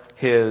are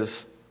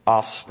His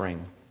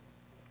offspring.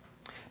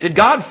 Did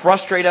God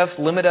frustrate us,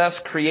 limit us,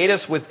 create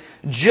us with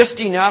just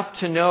enough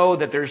to know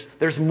that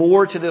there's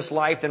more to this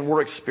life than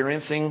we're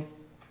experiencing,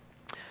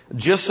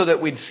 just so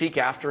that we'd seek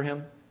after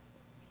Him?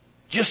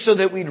 Just so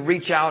that we'd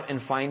reach out and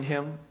find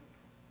Him?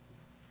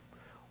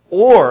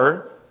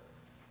 Or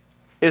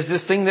is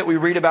this thing that we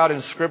read about in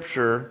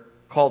Scripture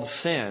called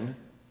sin,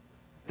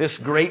 this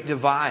great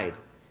divide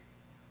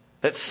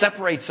that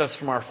separates us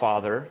from our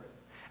Father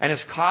and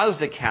has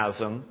caused a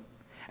chasm,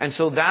 and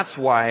so that's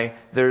why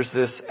there's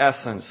this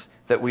essence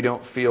that we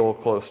don't feel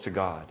close to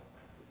God?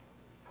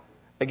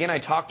 Again, I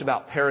talked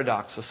about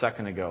paradox a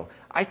second ago.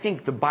 I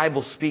think the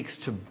Bible speaks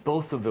to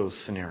both of those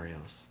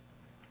scenarios.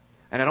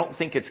 And I don't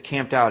think it's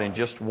camped out in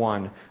just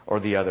one or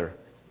the other.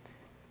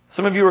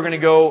 Some of you are going to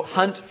go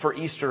hunt for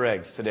Easter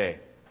eggs today.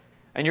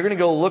 And you're going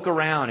to go look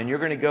around and you're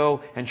going to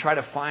go and try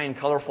to find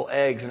colorful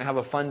eggs and have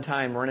a fun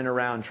time running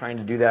around trying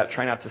to do that.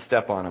 Try not to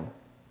step on them.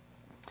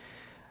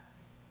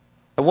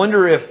 I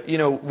wonder if,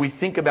 we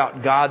think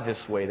about God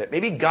this way, that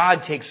maybe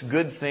God takes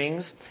good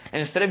things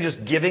and instead of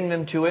just giving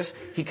them to us,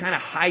 He kind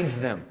of hides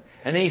them.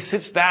 And then He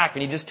sits back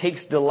and He just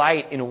takes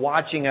delight in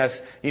watching us,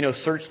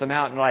 search them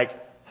out and like,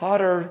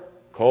 hotter,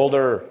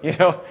 colder,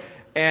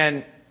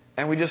 and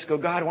we just go,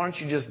 God, why don't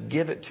you just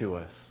give it to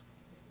us?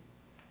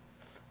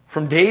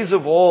 From days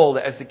of old,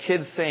 as the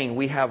kids saying,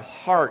 we have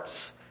hearts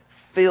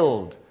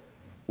filled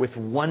with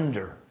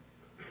wonder.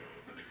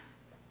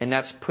 And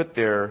that's put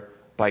there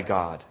by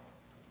God.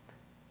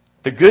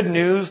 The good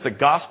news, the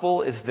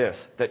gospel is this,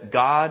 that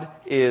God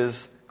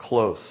is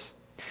close.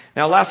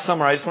 Now, last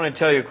summer, I just want to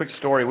tell you a quick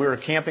story. We were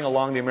camping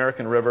along the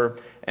American River,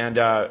 and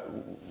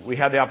we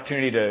had the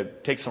opportunity to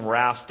take some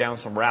rafts down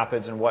some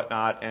rapids and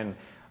whatnot. And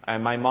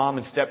my mom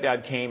and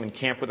stepdad came and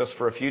camped with us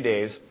for a few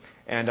days.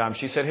 And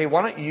she said, hey,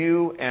 why don't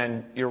you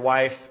and your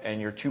wife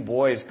and your two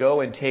boys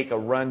go and take a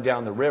run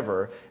down the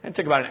river? And it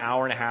took about an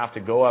hour and a half to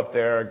go up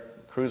there,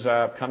 cruise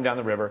up, come down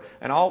the river,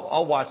 and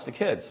I'll watch the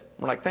kids.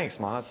 We're like, thanks,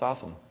 Mom, that's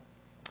awesome.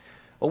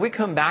 Well, we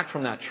come back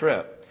from that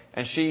trip,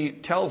 and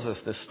she tells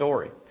us this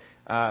story.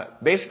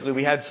 Basically,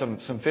 we had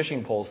some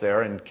fishing poles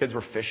there, and kids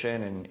were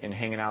fishing and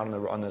hanging out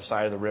on the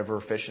side of the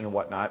river, fishing and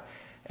whatnot.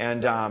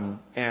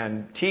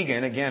 And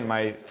Tegan, again,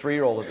 my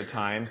 3-year-old at the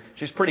time,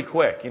 she's pretty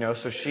quick,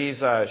 so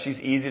she's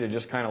easy to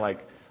just kind of like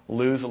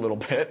lose a little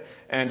bit.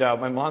 And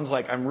my mom's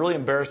like, I'm really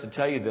embarrassed to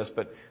tell you this,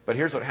 but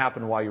here's what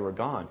happened while you were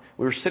gone.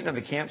 We were sitting at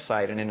the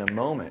campsite, and in a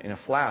moment, in a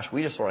flash,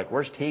 we just were like,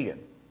 where's Tegan?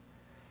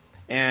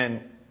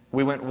 And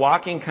we went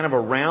walking kind of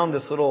around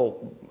this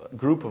little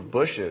group of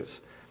bushes.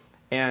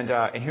 And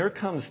here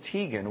comes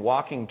Tegan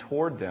walking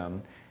toward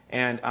them,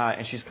 and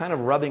she's kind of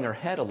rubbing her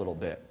head a little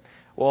bit.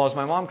 Well, as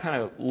my mom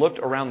kind of looked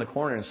around the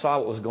corner and saw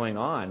what was going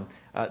on,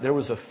 there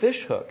was a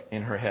fish hook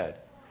in her head.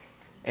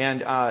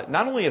 And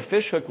not only a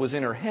fish hook was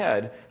in her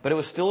head, but it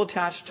was still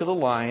attached to the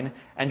line,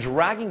 and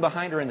dragging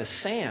behind her in the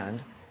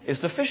sand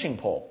is the fishing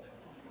pole.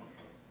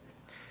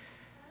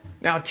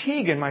 Now,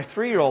 Tegan, my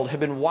 3-year-old, had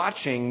been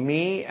watching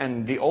me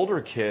and the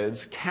older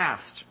kids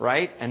cast,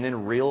 right, and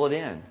then reel it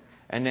in.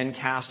 And then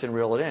cast and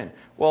reel it in.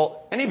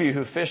 Well, any of you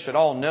who fished at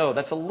all know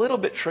that's a little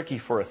bit tricky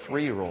for a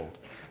 3-year-old.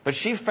 But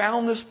she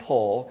found this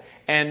pole,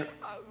 and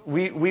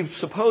we've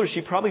supposed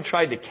she probably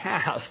tried to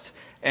cast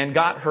and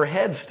got her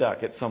head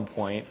stuck at some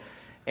point.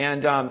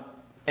 And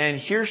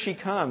here she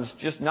comes,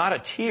 just not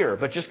a tear,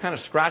 but just kind of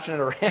scratching at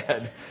her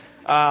head.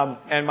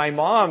 And my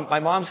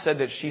mom said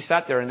that she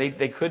sat there and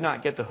they could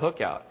not get the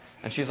hook out.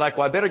 And she's like,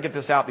 well, I better get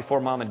this out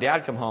before Mom and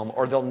Dad come home,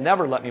 or they'll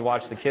never let me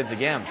watch the kids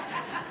again.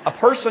 A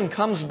person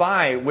comes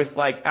by with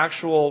like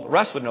actual,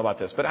 Russ would know about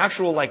this, but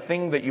actual like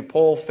thing that you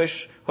pull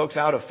fish hooks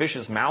out of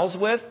fish's mouths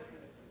with,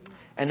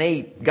 and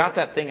they got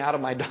that thing out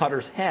of my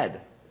daughter's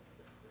head.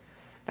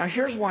 Now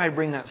here's why I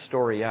bring that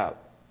story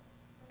up.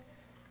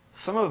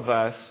 Some of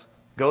us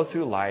go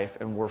through life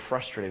and we're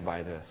frustrated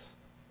by this.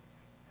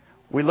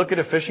 We look at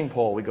a fishing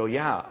pole, we go,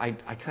 yeah,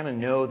 I kind of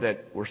know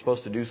that we're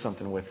supposed to do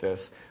something with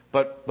this,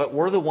 but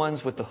we're the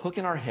ones with the hook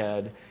in our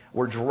head,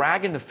 we're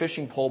dragging the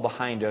fishing pole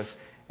behind us,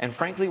 and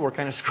frankly, we're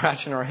kind of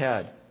scratching our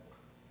head.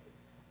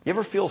 You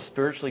ever feel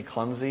spiritually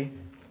clumsy?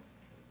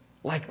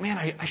 Like, man,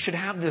 I should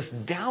have this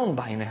down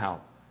by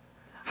now.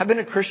 I've been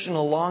a Christian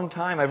a long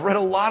time. I've read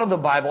a lot of the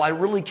Bible. I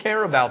really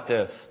care about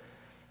this.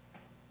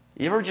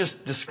 You ever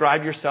just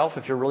describe yourself,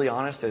 if you're really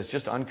honest, as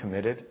just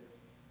uncommitted?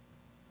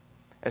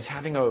 As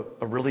having a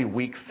really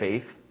weak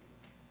faith?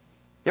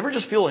 You ever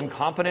just feel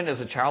incompetent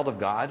as a child of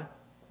God?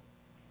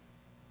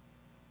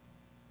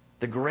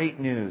 The great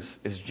news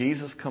is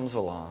Jesus comes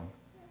along.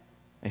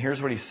 And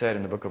here's what He said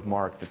in the book of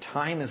Mark. The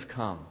time has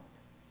come.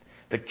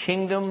 The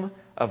kingdom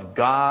of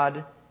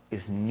God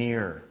is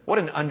near. What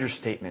an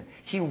understatement.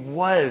 He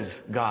was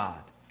God.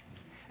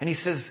 And He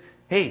says,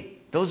 hey,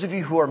 those of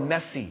you who are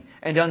messy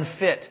and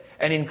unfit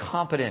and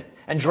incompetent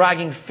and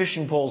dragging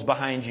fishing poles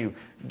behind you,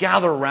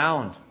 gather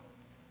around.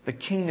 The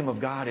kingdom of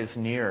God is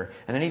near.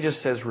 And then He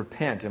just says,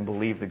 repent and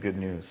believe the good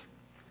news.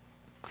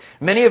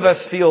 Many of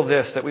us feel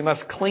this, that we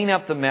must clean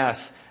up the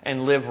mess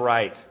and live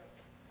right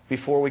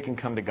before we can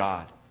come to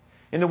God.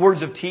 In the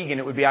words of Tegan,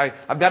 it would be,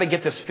 I've got to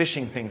get this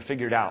fishing thing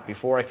figured out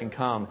before I can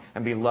come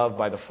and be loved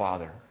by the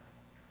Father.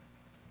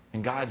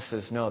 And God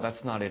says, no,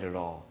 that's not it at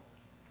all.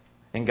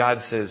 And God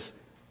says,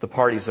 the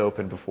party's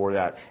open before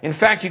that. In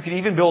fact, you could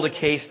even build a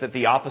case that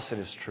the opposite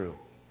is true.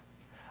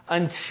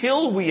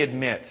 Until we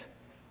admit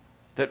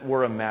that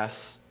we're a mess,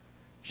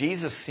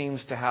 Jesus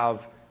seems to have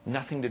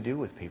nothing to do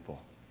with people.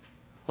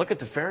 Look at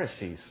the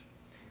Pharisees.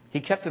 He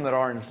kept them at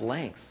arm's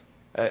length.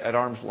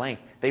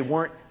 They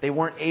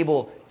weren't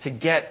able to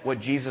get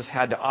what Jesus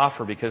had to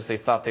offer because they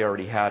thought they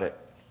already had it.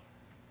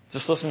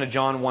 Just listen to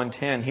John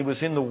 1:10. He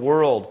was in the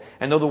world,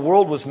 and though the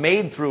world was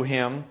made through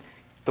Him,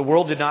 the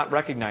world did not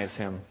recognize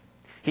Him.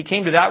 He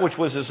came to that which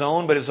was His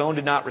own, but His own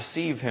did not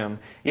receive Him.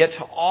 Yet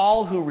to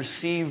all who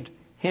received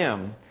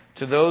Him,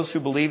 to those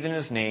who believed in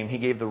His name, He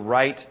gave the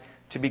right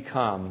to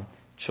become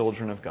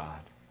children of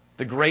God.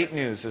 The great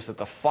news is that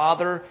the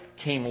Father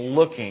came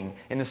looking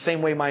in the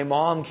same way my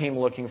mom came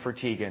looking for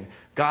Tegan.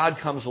 God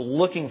comes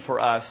looking for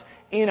us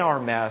in our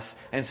mess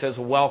and says,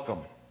 welcome.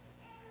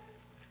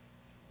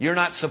 You're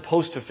not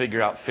supposed to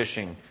figure out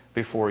fishing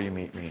before you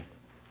meet me.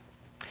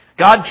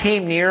 God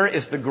came near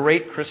is the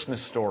great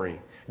Christmas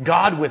story.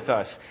 God with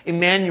us.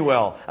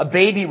 Emmanuel. A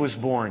baby was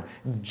born.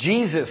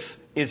 Jesus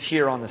is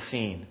here on the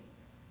scene.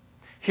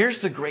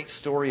 Here's the great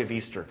story of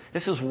Easter.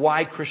 This is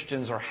why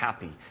Christians are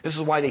happy. This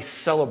is why they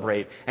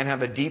celebrate and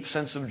have a deep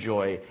sense of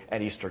joy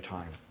at Easter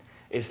time.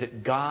 Is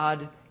that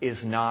God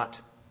is not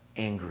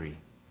angry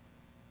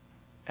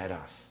at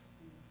us.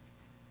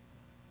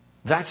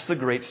 That's the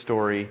great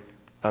story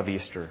of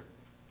Easter.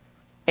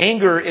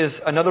 Anger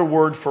is another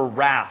word for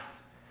wrath.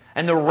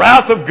 And the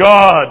wrath of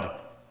God. Doesn't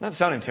that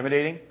sound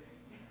intimidating?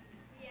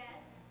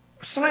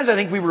 Sometimes I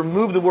think we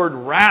remove the word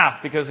wrath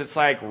because it's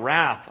like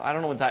wrath. I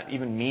don't know what that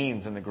even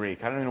means in the Greek.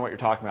 I don't even know what you're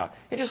talking about.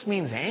 It just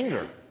means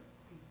anger.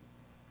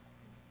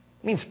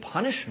 It means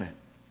punishment.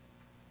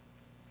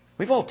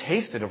 We've all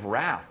tasted of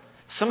wrath.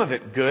 Some of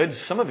it good,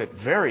 some of it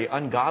very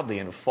ungodly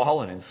and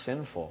fallen and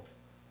sinful.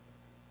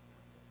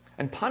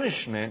 And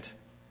punishment,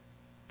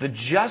 the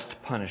just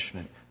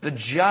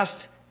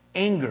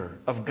anger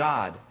of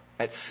God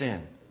at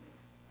sin,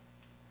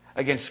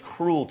 against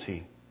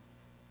cruelty,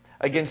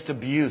 against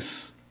abuse,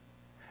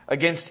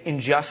 against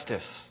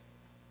injustice,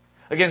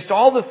 against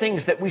all the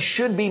things that we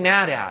should be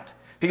mad at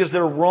because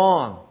they're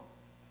wrong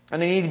and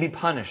they need to be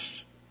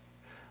punished.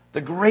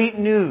 The great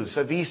news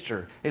of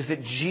Easter is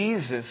that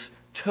Jesus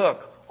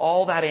took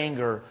all that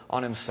anger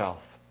on Himself.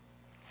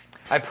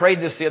 I prayed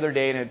this the other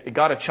day and it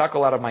got a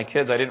chuckle out of my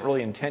kids. I didn't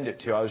really intend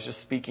it to. I was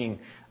just speaking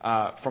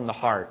from the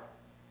heart.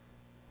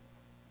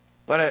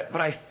 But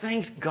I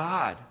thanked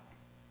God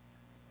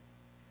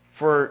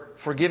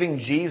for giving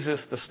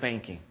Jesus the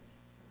spanking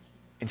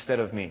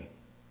instead of me.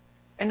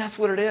 And that's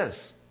what it is.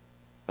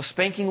 A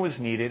spanking was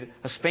needed.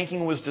 A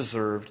spanking was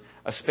deserved.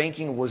 A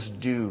spanking was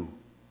due.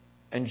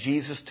 And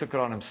Jesus took it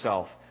on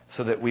Himself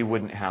so that we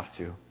wouldn't have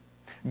to.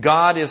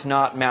 God is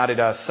not mad at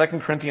us. 2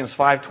 Corinthians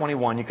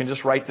 5:21, you can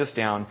just write this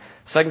down.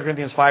 2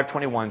 Corinthians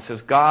 5:21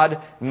 says, God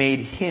made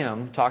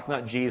Him, talking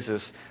about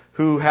Jesus,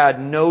 who had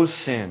no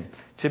sin,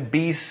 to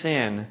be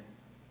sin,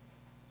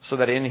 so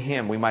that in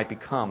Him we might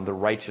become the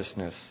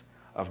righteousness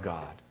of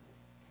God.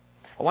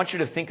 I want you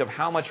to think of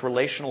how much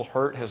relational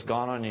hurt has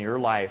gone on in your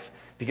life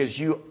because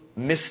you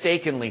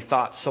mistakenly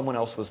thought someone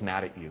else was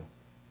mad at you.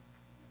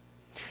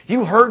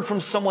 You heard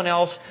from someone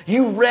else.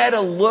 You read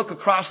a look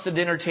across the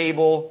dinner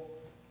table.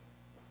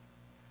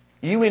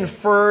 You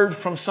inferred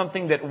from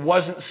something that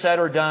wasn't said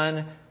or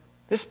done,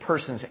 this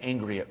person's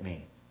angry at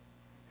me.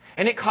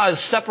 And it caused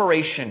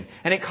separation,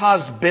 and it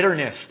caused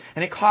bitterness,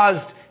 and it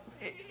caused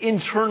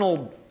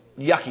internal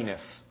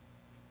yuckiness.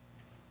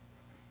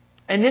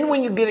 And then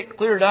when you get it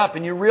cleared up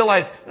and you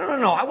realize, no,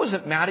 I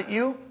wasn't mad at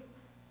you.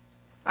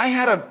 I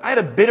had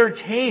a bitter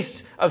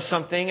taste of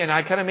something and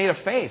I kind of made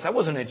a face. I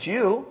wasn't at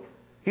you.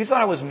 You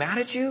thought I was mad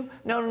at you?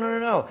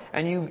 No.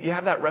 And you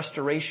have that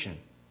restoration.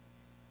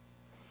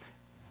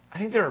 I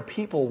think there are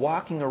people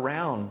walking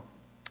around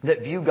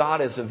that view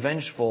God as a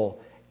vengeful,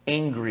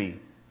 angry,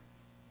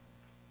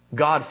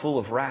 God full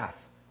of wrath,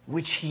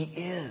 which He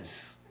is.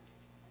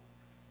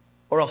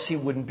 Or else He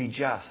wouldn't be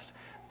just.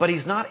 But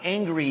He's not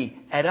angry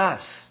at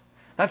us.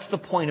 That's the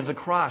point of the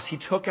cross. He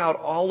took out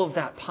all of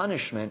that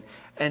punishment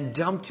and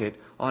dumped it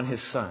on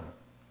His Son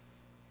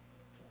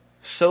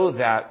so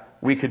that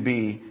we could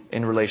be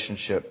in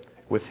relationship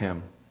with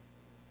Him.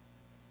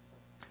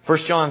 1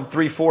 John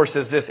 3:4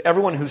 says this,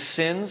 everyone who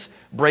sins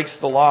breaks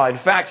the law. In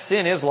fact,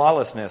 sin is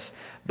lawlessness.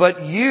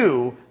 But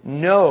you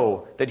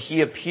know that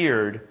He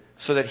appeared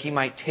so that He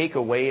might take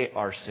away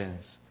our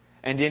sins.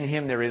 And in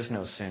Him there is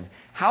no sin.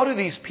 How do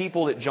these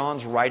people that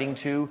John's writing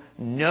to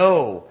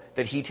know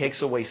that He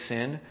takes away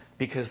sin?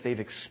 Because they've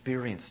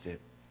experienced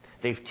it.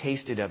 They've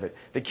tasted of it.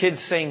 The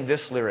kids sang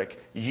this lyric,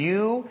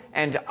 you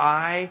and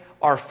I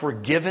are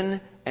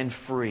forgiven and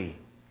free.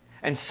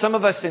 And some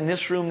of us in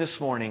this room this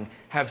morning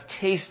have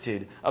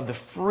tasted of the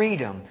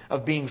freedom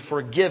of being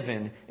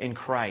forgiven in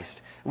Christ.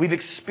 We've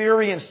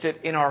experienced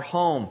it in our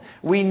home.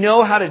 We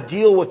know how to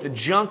deal with the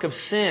junk of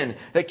sin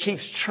that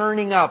keeps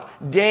churning up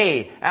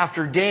day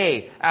after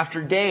day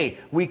after day.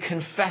 We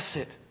confess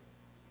it.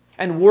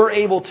 And we're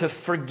able to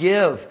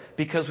forgive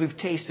because we've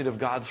tasted of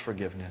God's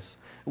forgiveness.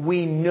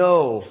 We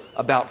know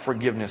about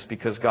forgiveness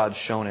because God's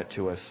shown it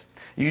to us.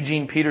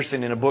 Eugene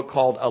Peterson, in a book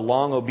called A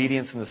Long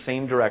Obedience in the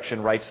Same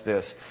Direction, writes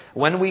this: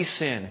 when we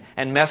sin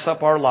and mess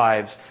up our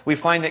lives, we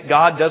find that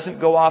God doesn't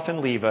go off and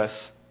leave us,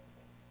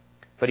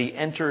 but He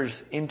enters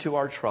into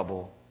our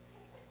trouble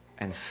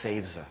and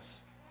saves us.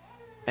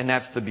 And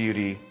that's the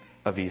beauty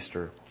of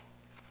Easter.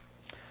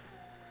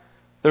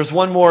 There's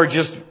one more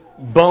just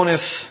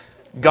bonus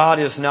God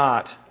is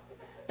not,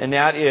 and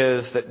that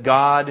is that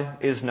God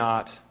is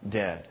not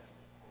dead.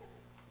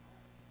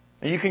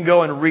 And you can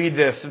go and read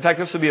this. In fact,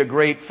 this would be a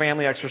great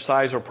family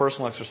exercise or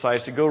personal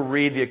exercise to go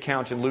read the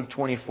account in Luke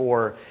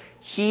 24.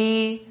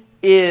 He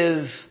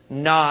is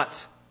not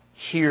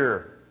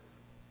here,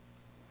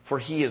 for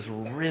He is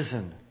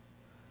risen.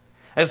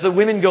 As the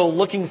women go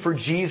looking for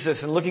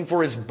Jesus and looking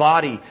for His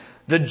body,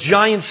 the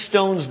giant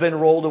stone's been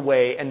rolled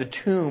away and the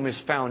tomb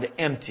is found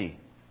empty.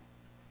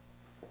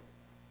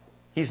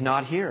 He's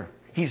not here.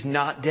 He's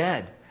not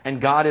dead.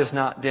 And God is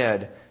not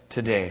dead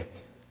today.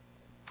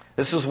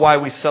 This is why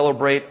we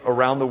celebrate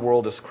around the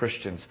world as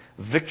Christians: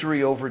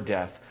 victory over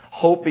death,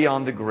 hope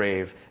beyond the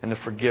grave, and the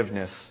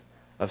forgiveness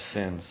of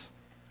sins.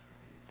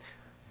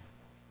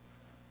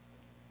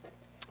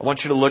 I want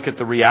you to look at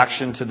the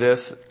reaction to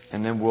this,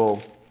 and then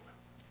we'll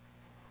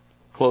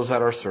close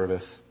out our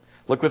service.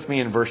 Look with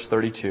me in verse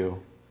 32.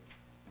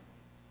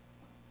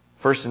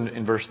 First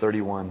in verse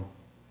 31.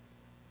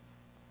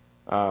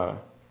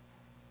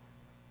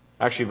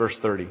 Actually, verse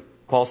 30.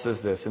 Paul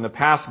says this: in the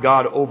past,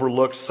 God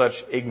overlooked such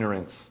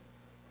ignorance,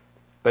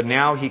 but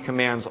now He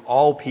commands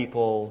all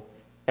people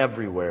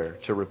everywhere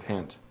to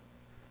repent.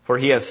 For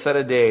He has set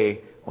a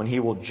day when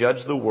He will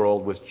judge the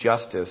world with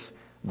justice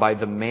by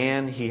the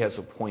man He has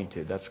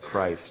appointed. That's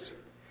Christ.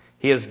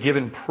 He has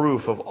given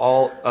proof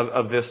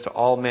of this to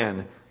all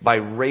men by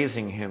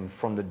raising Him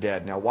from the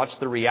dead. Now watch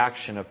the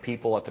reaction of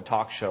people at the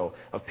talk show,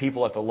 of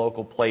people at the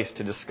local place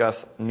to discuss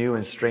new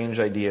and strange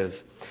ideas.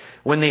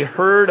 When they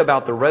heard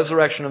about the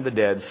resurrection of the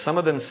dead, some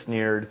of them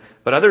sneered,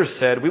 but others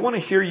said, "We want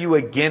to hear you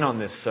again on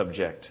this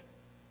subject."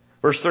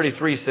 Verse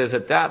 33 says,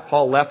 at that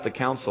Paul left the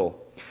council.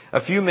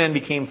 A few men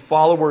became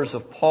followers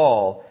of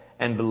Paul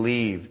and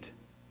believed.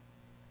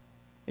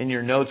 In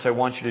your notes, I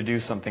want you to do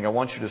something. I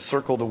want you to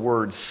circle the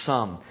word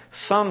some.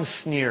 Some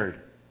sneered.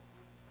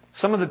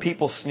 Some of the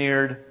people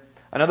sneered.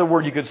 Another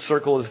word you could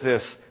circle is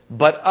this: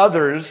 but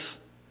others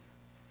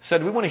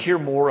said, "We want to hear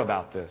more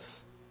about this.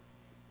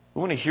 We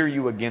want to hear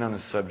you again on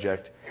this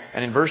subject."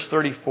 And in verse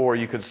 34,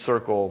 you could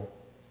circle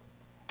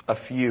a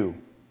few.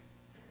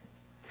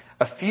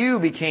 A few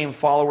became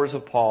followers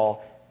of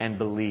Paul and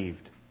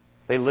believed.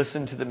 They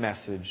listened to the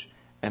message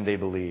and they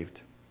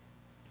believed.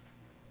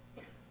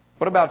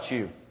 What about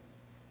you?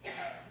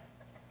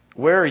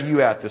 Where are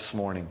you at this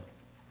morning?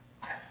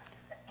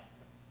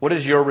 What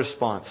is your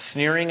response?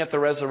 Sneering at the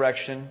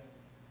resurrection?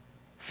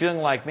 Feeling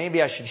like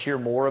maybe I should hear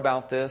more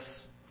about this?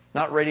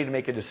 Not ready to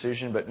make a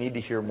decision, but need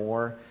to hear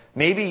more?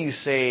 Maybe you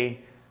say,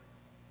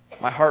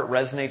 my heart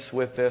resonates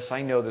with this.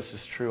 I know this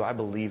is true. I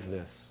believe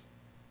this.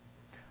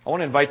 I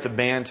want to invite the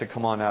band to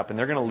come on up, and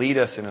they're going to lead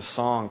us in a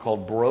song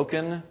called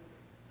Broken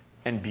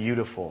and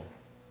Beautiful.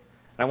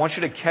 And I want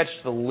you to catch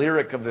the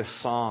lyric of this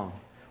song.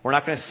 We're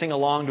not going to sing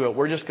along to it.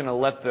 We're just going to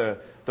let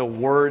the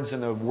words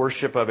and the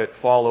worship of it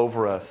fall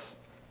over us.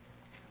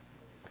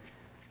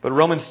 But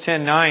Romans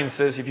 10:9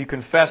 says, if you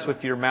confess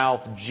with your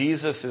mouth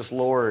Jesus is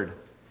Lord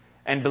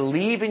and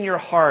believe in your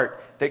heart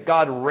that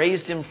God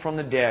raised Him from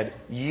the dead,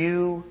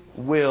 you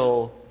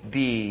will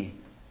be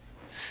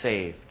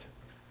saved.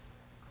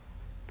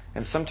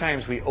 And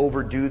sometimes we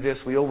overdo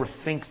this, we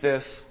overthink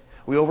this,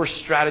 we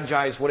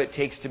over-strategize what it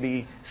takes to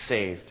be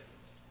saved.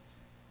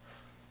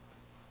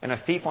 And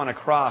a thief on a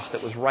cross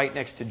that was right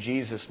next to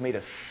Jesus made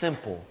a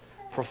simple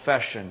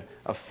profession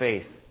of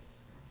faith.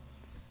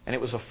 And it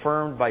was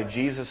affirmed by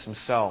Jesus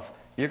Himself.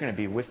 You're going to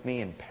be with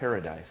me in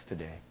paradise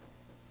today.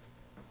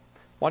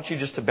 I want you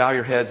just to bow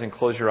your heads and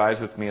close your eyes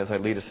with me as I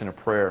lead us in a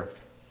prayer.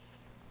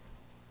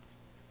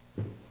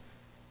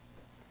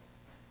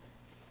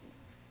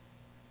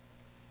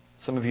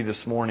 Some of you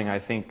this morning, I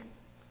think,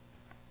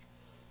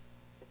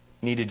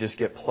 need to just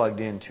get plugged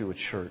into a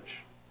church.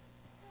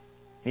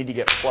 Need to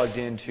get plugged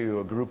into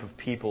a group of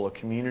people, a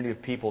community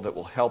of people that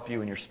will help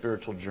you in your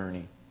spiritual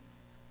journey.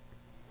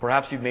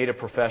 Perhaps you've made a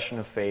profession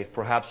of faith.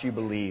 Perhaps you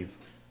believe,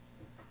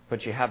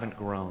 but you haven't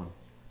grown.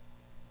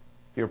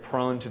 You're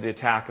prone to the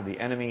attack of the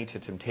enemy, to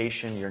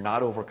temptation. You're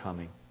not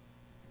overcoming.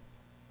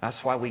 That's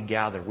why we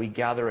gather. We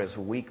gather as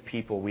weak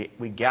people.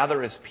 We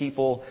gather as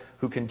people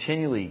who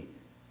continually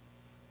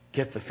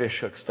get the fish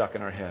hook stuck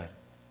in our head.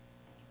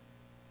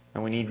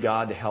 And we need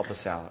God to help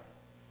us out.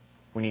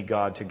 We need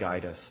God to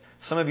guide us.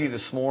 Some of you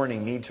this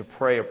morning need to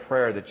pray a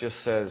prayer that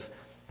just says,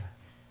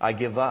 I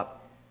give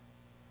up.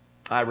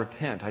 I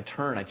repent, I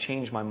turn, I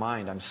change my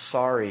mind. I'm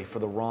sorry for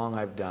the wrong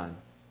I've done.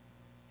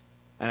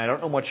 And I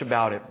don't know much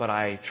about it, but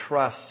I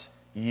trust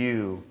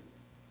you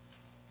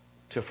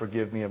to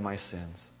forgive me of my sins.